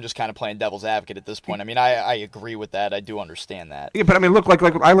 I'm just kind of playing devil's advocate at this point. I mean, I agree with that. I do understand that. Yeah, but I mean, look, like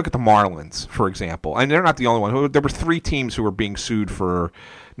I look at the Marlins, for example, and they're not the only one. There were 3 teams who were being sued for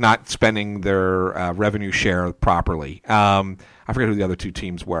not spending their revenue share properly. I forget who the other 2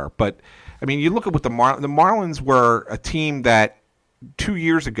 teams were, but I mean, you look at what the Marlins were, a team that 2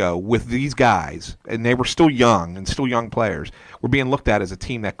 years ago with these guys, and they were still young and still young players, were being looked at as a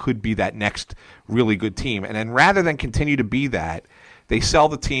team that could be that next really good team. And then rather than continue to be that, they sell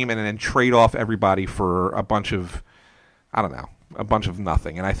the team and then trade off everybody for a bunch of, I don't know, a bunch of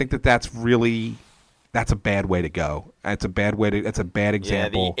nothing. And I think that's a bad way to go. It's a bad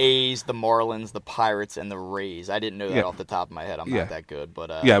example. Yeah, the A's, the Marlins, the Pirates, and the Rays. I didn't know that off the top of my head. I'm not that good, but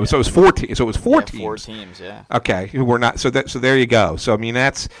so it was 4 teams. So it was four teams. 4 teams. Yeah. Okay, who were not. So there you go. So I mean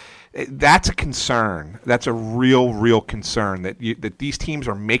that's a concern. That's a real concern that these teams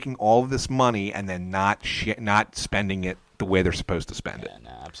are making all of this money and then not spending it the way they're supposed to spend it. No,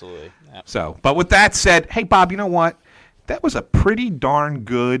 absolutely. Yep. So, but with that said, hey Bob, you know what? That was a pretty darn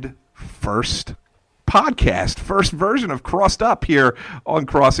good first version of Crossed Up here on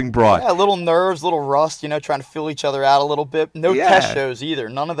Crossing Broad. Yeah, a little nerves, a little rust, trying to fill each other out a little bit. No test shows either.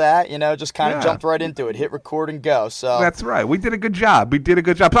 None of that, just kind of jumped right into it, hit record and go. So that's right. We did a good job.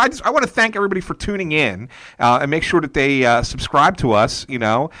 So I want to thank everybody for tuning in and make sure that they subscribe to us.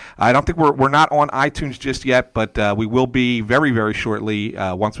 I don't think we're not on iTunes just yet, but we will be very, very shortly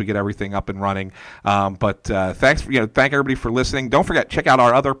once we get everything up and running. But thank everybody for listening. Don't forget, check out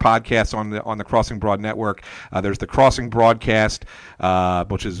our other podcasts on the Crossing Broad Network. There's the Crossing Broadcast,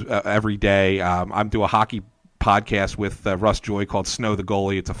 which is every day. I'm doing a hockey podcast with Russ Joy called Snow the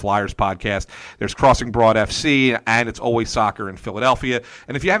Goalie. It's a Flyers podcast. There's Crossing Broad FC, and it's Always Soccer in Philadelphia.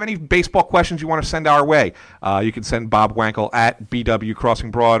 And if you have any baseball questions you want to send our way, you can send Bob Wankel at BW Crossing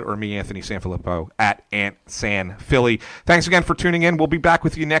Broad or me, Anthony Sanfilippo, at Ant San Philly. Thanks again for tuning in. We'll be back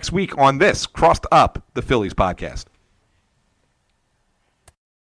with you next week on this Crossed Up, the Phillies podcast.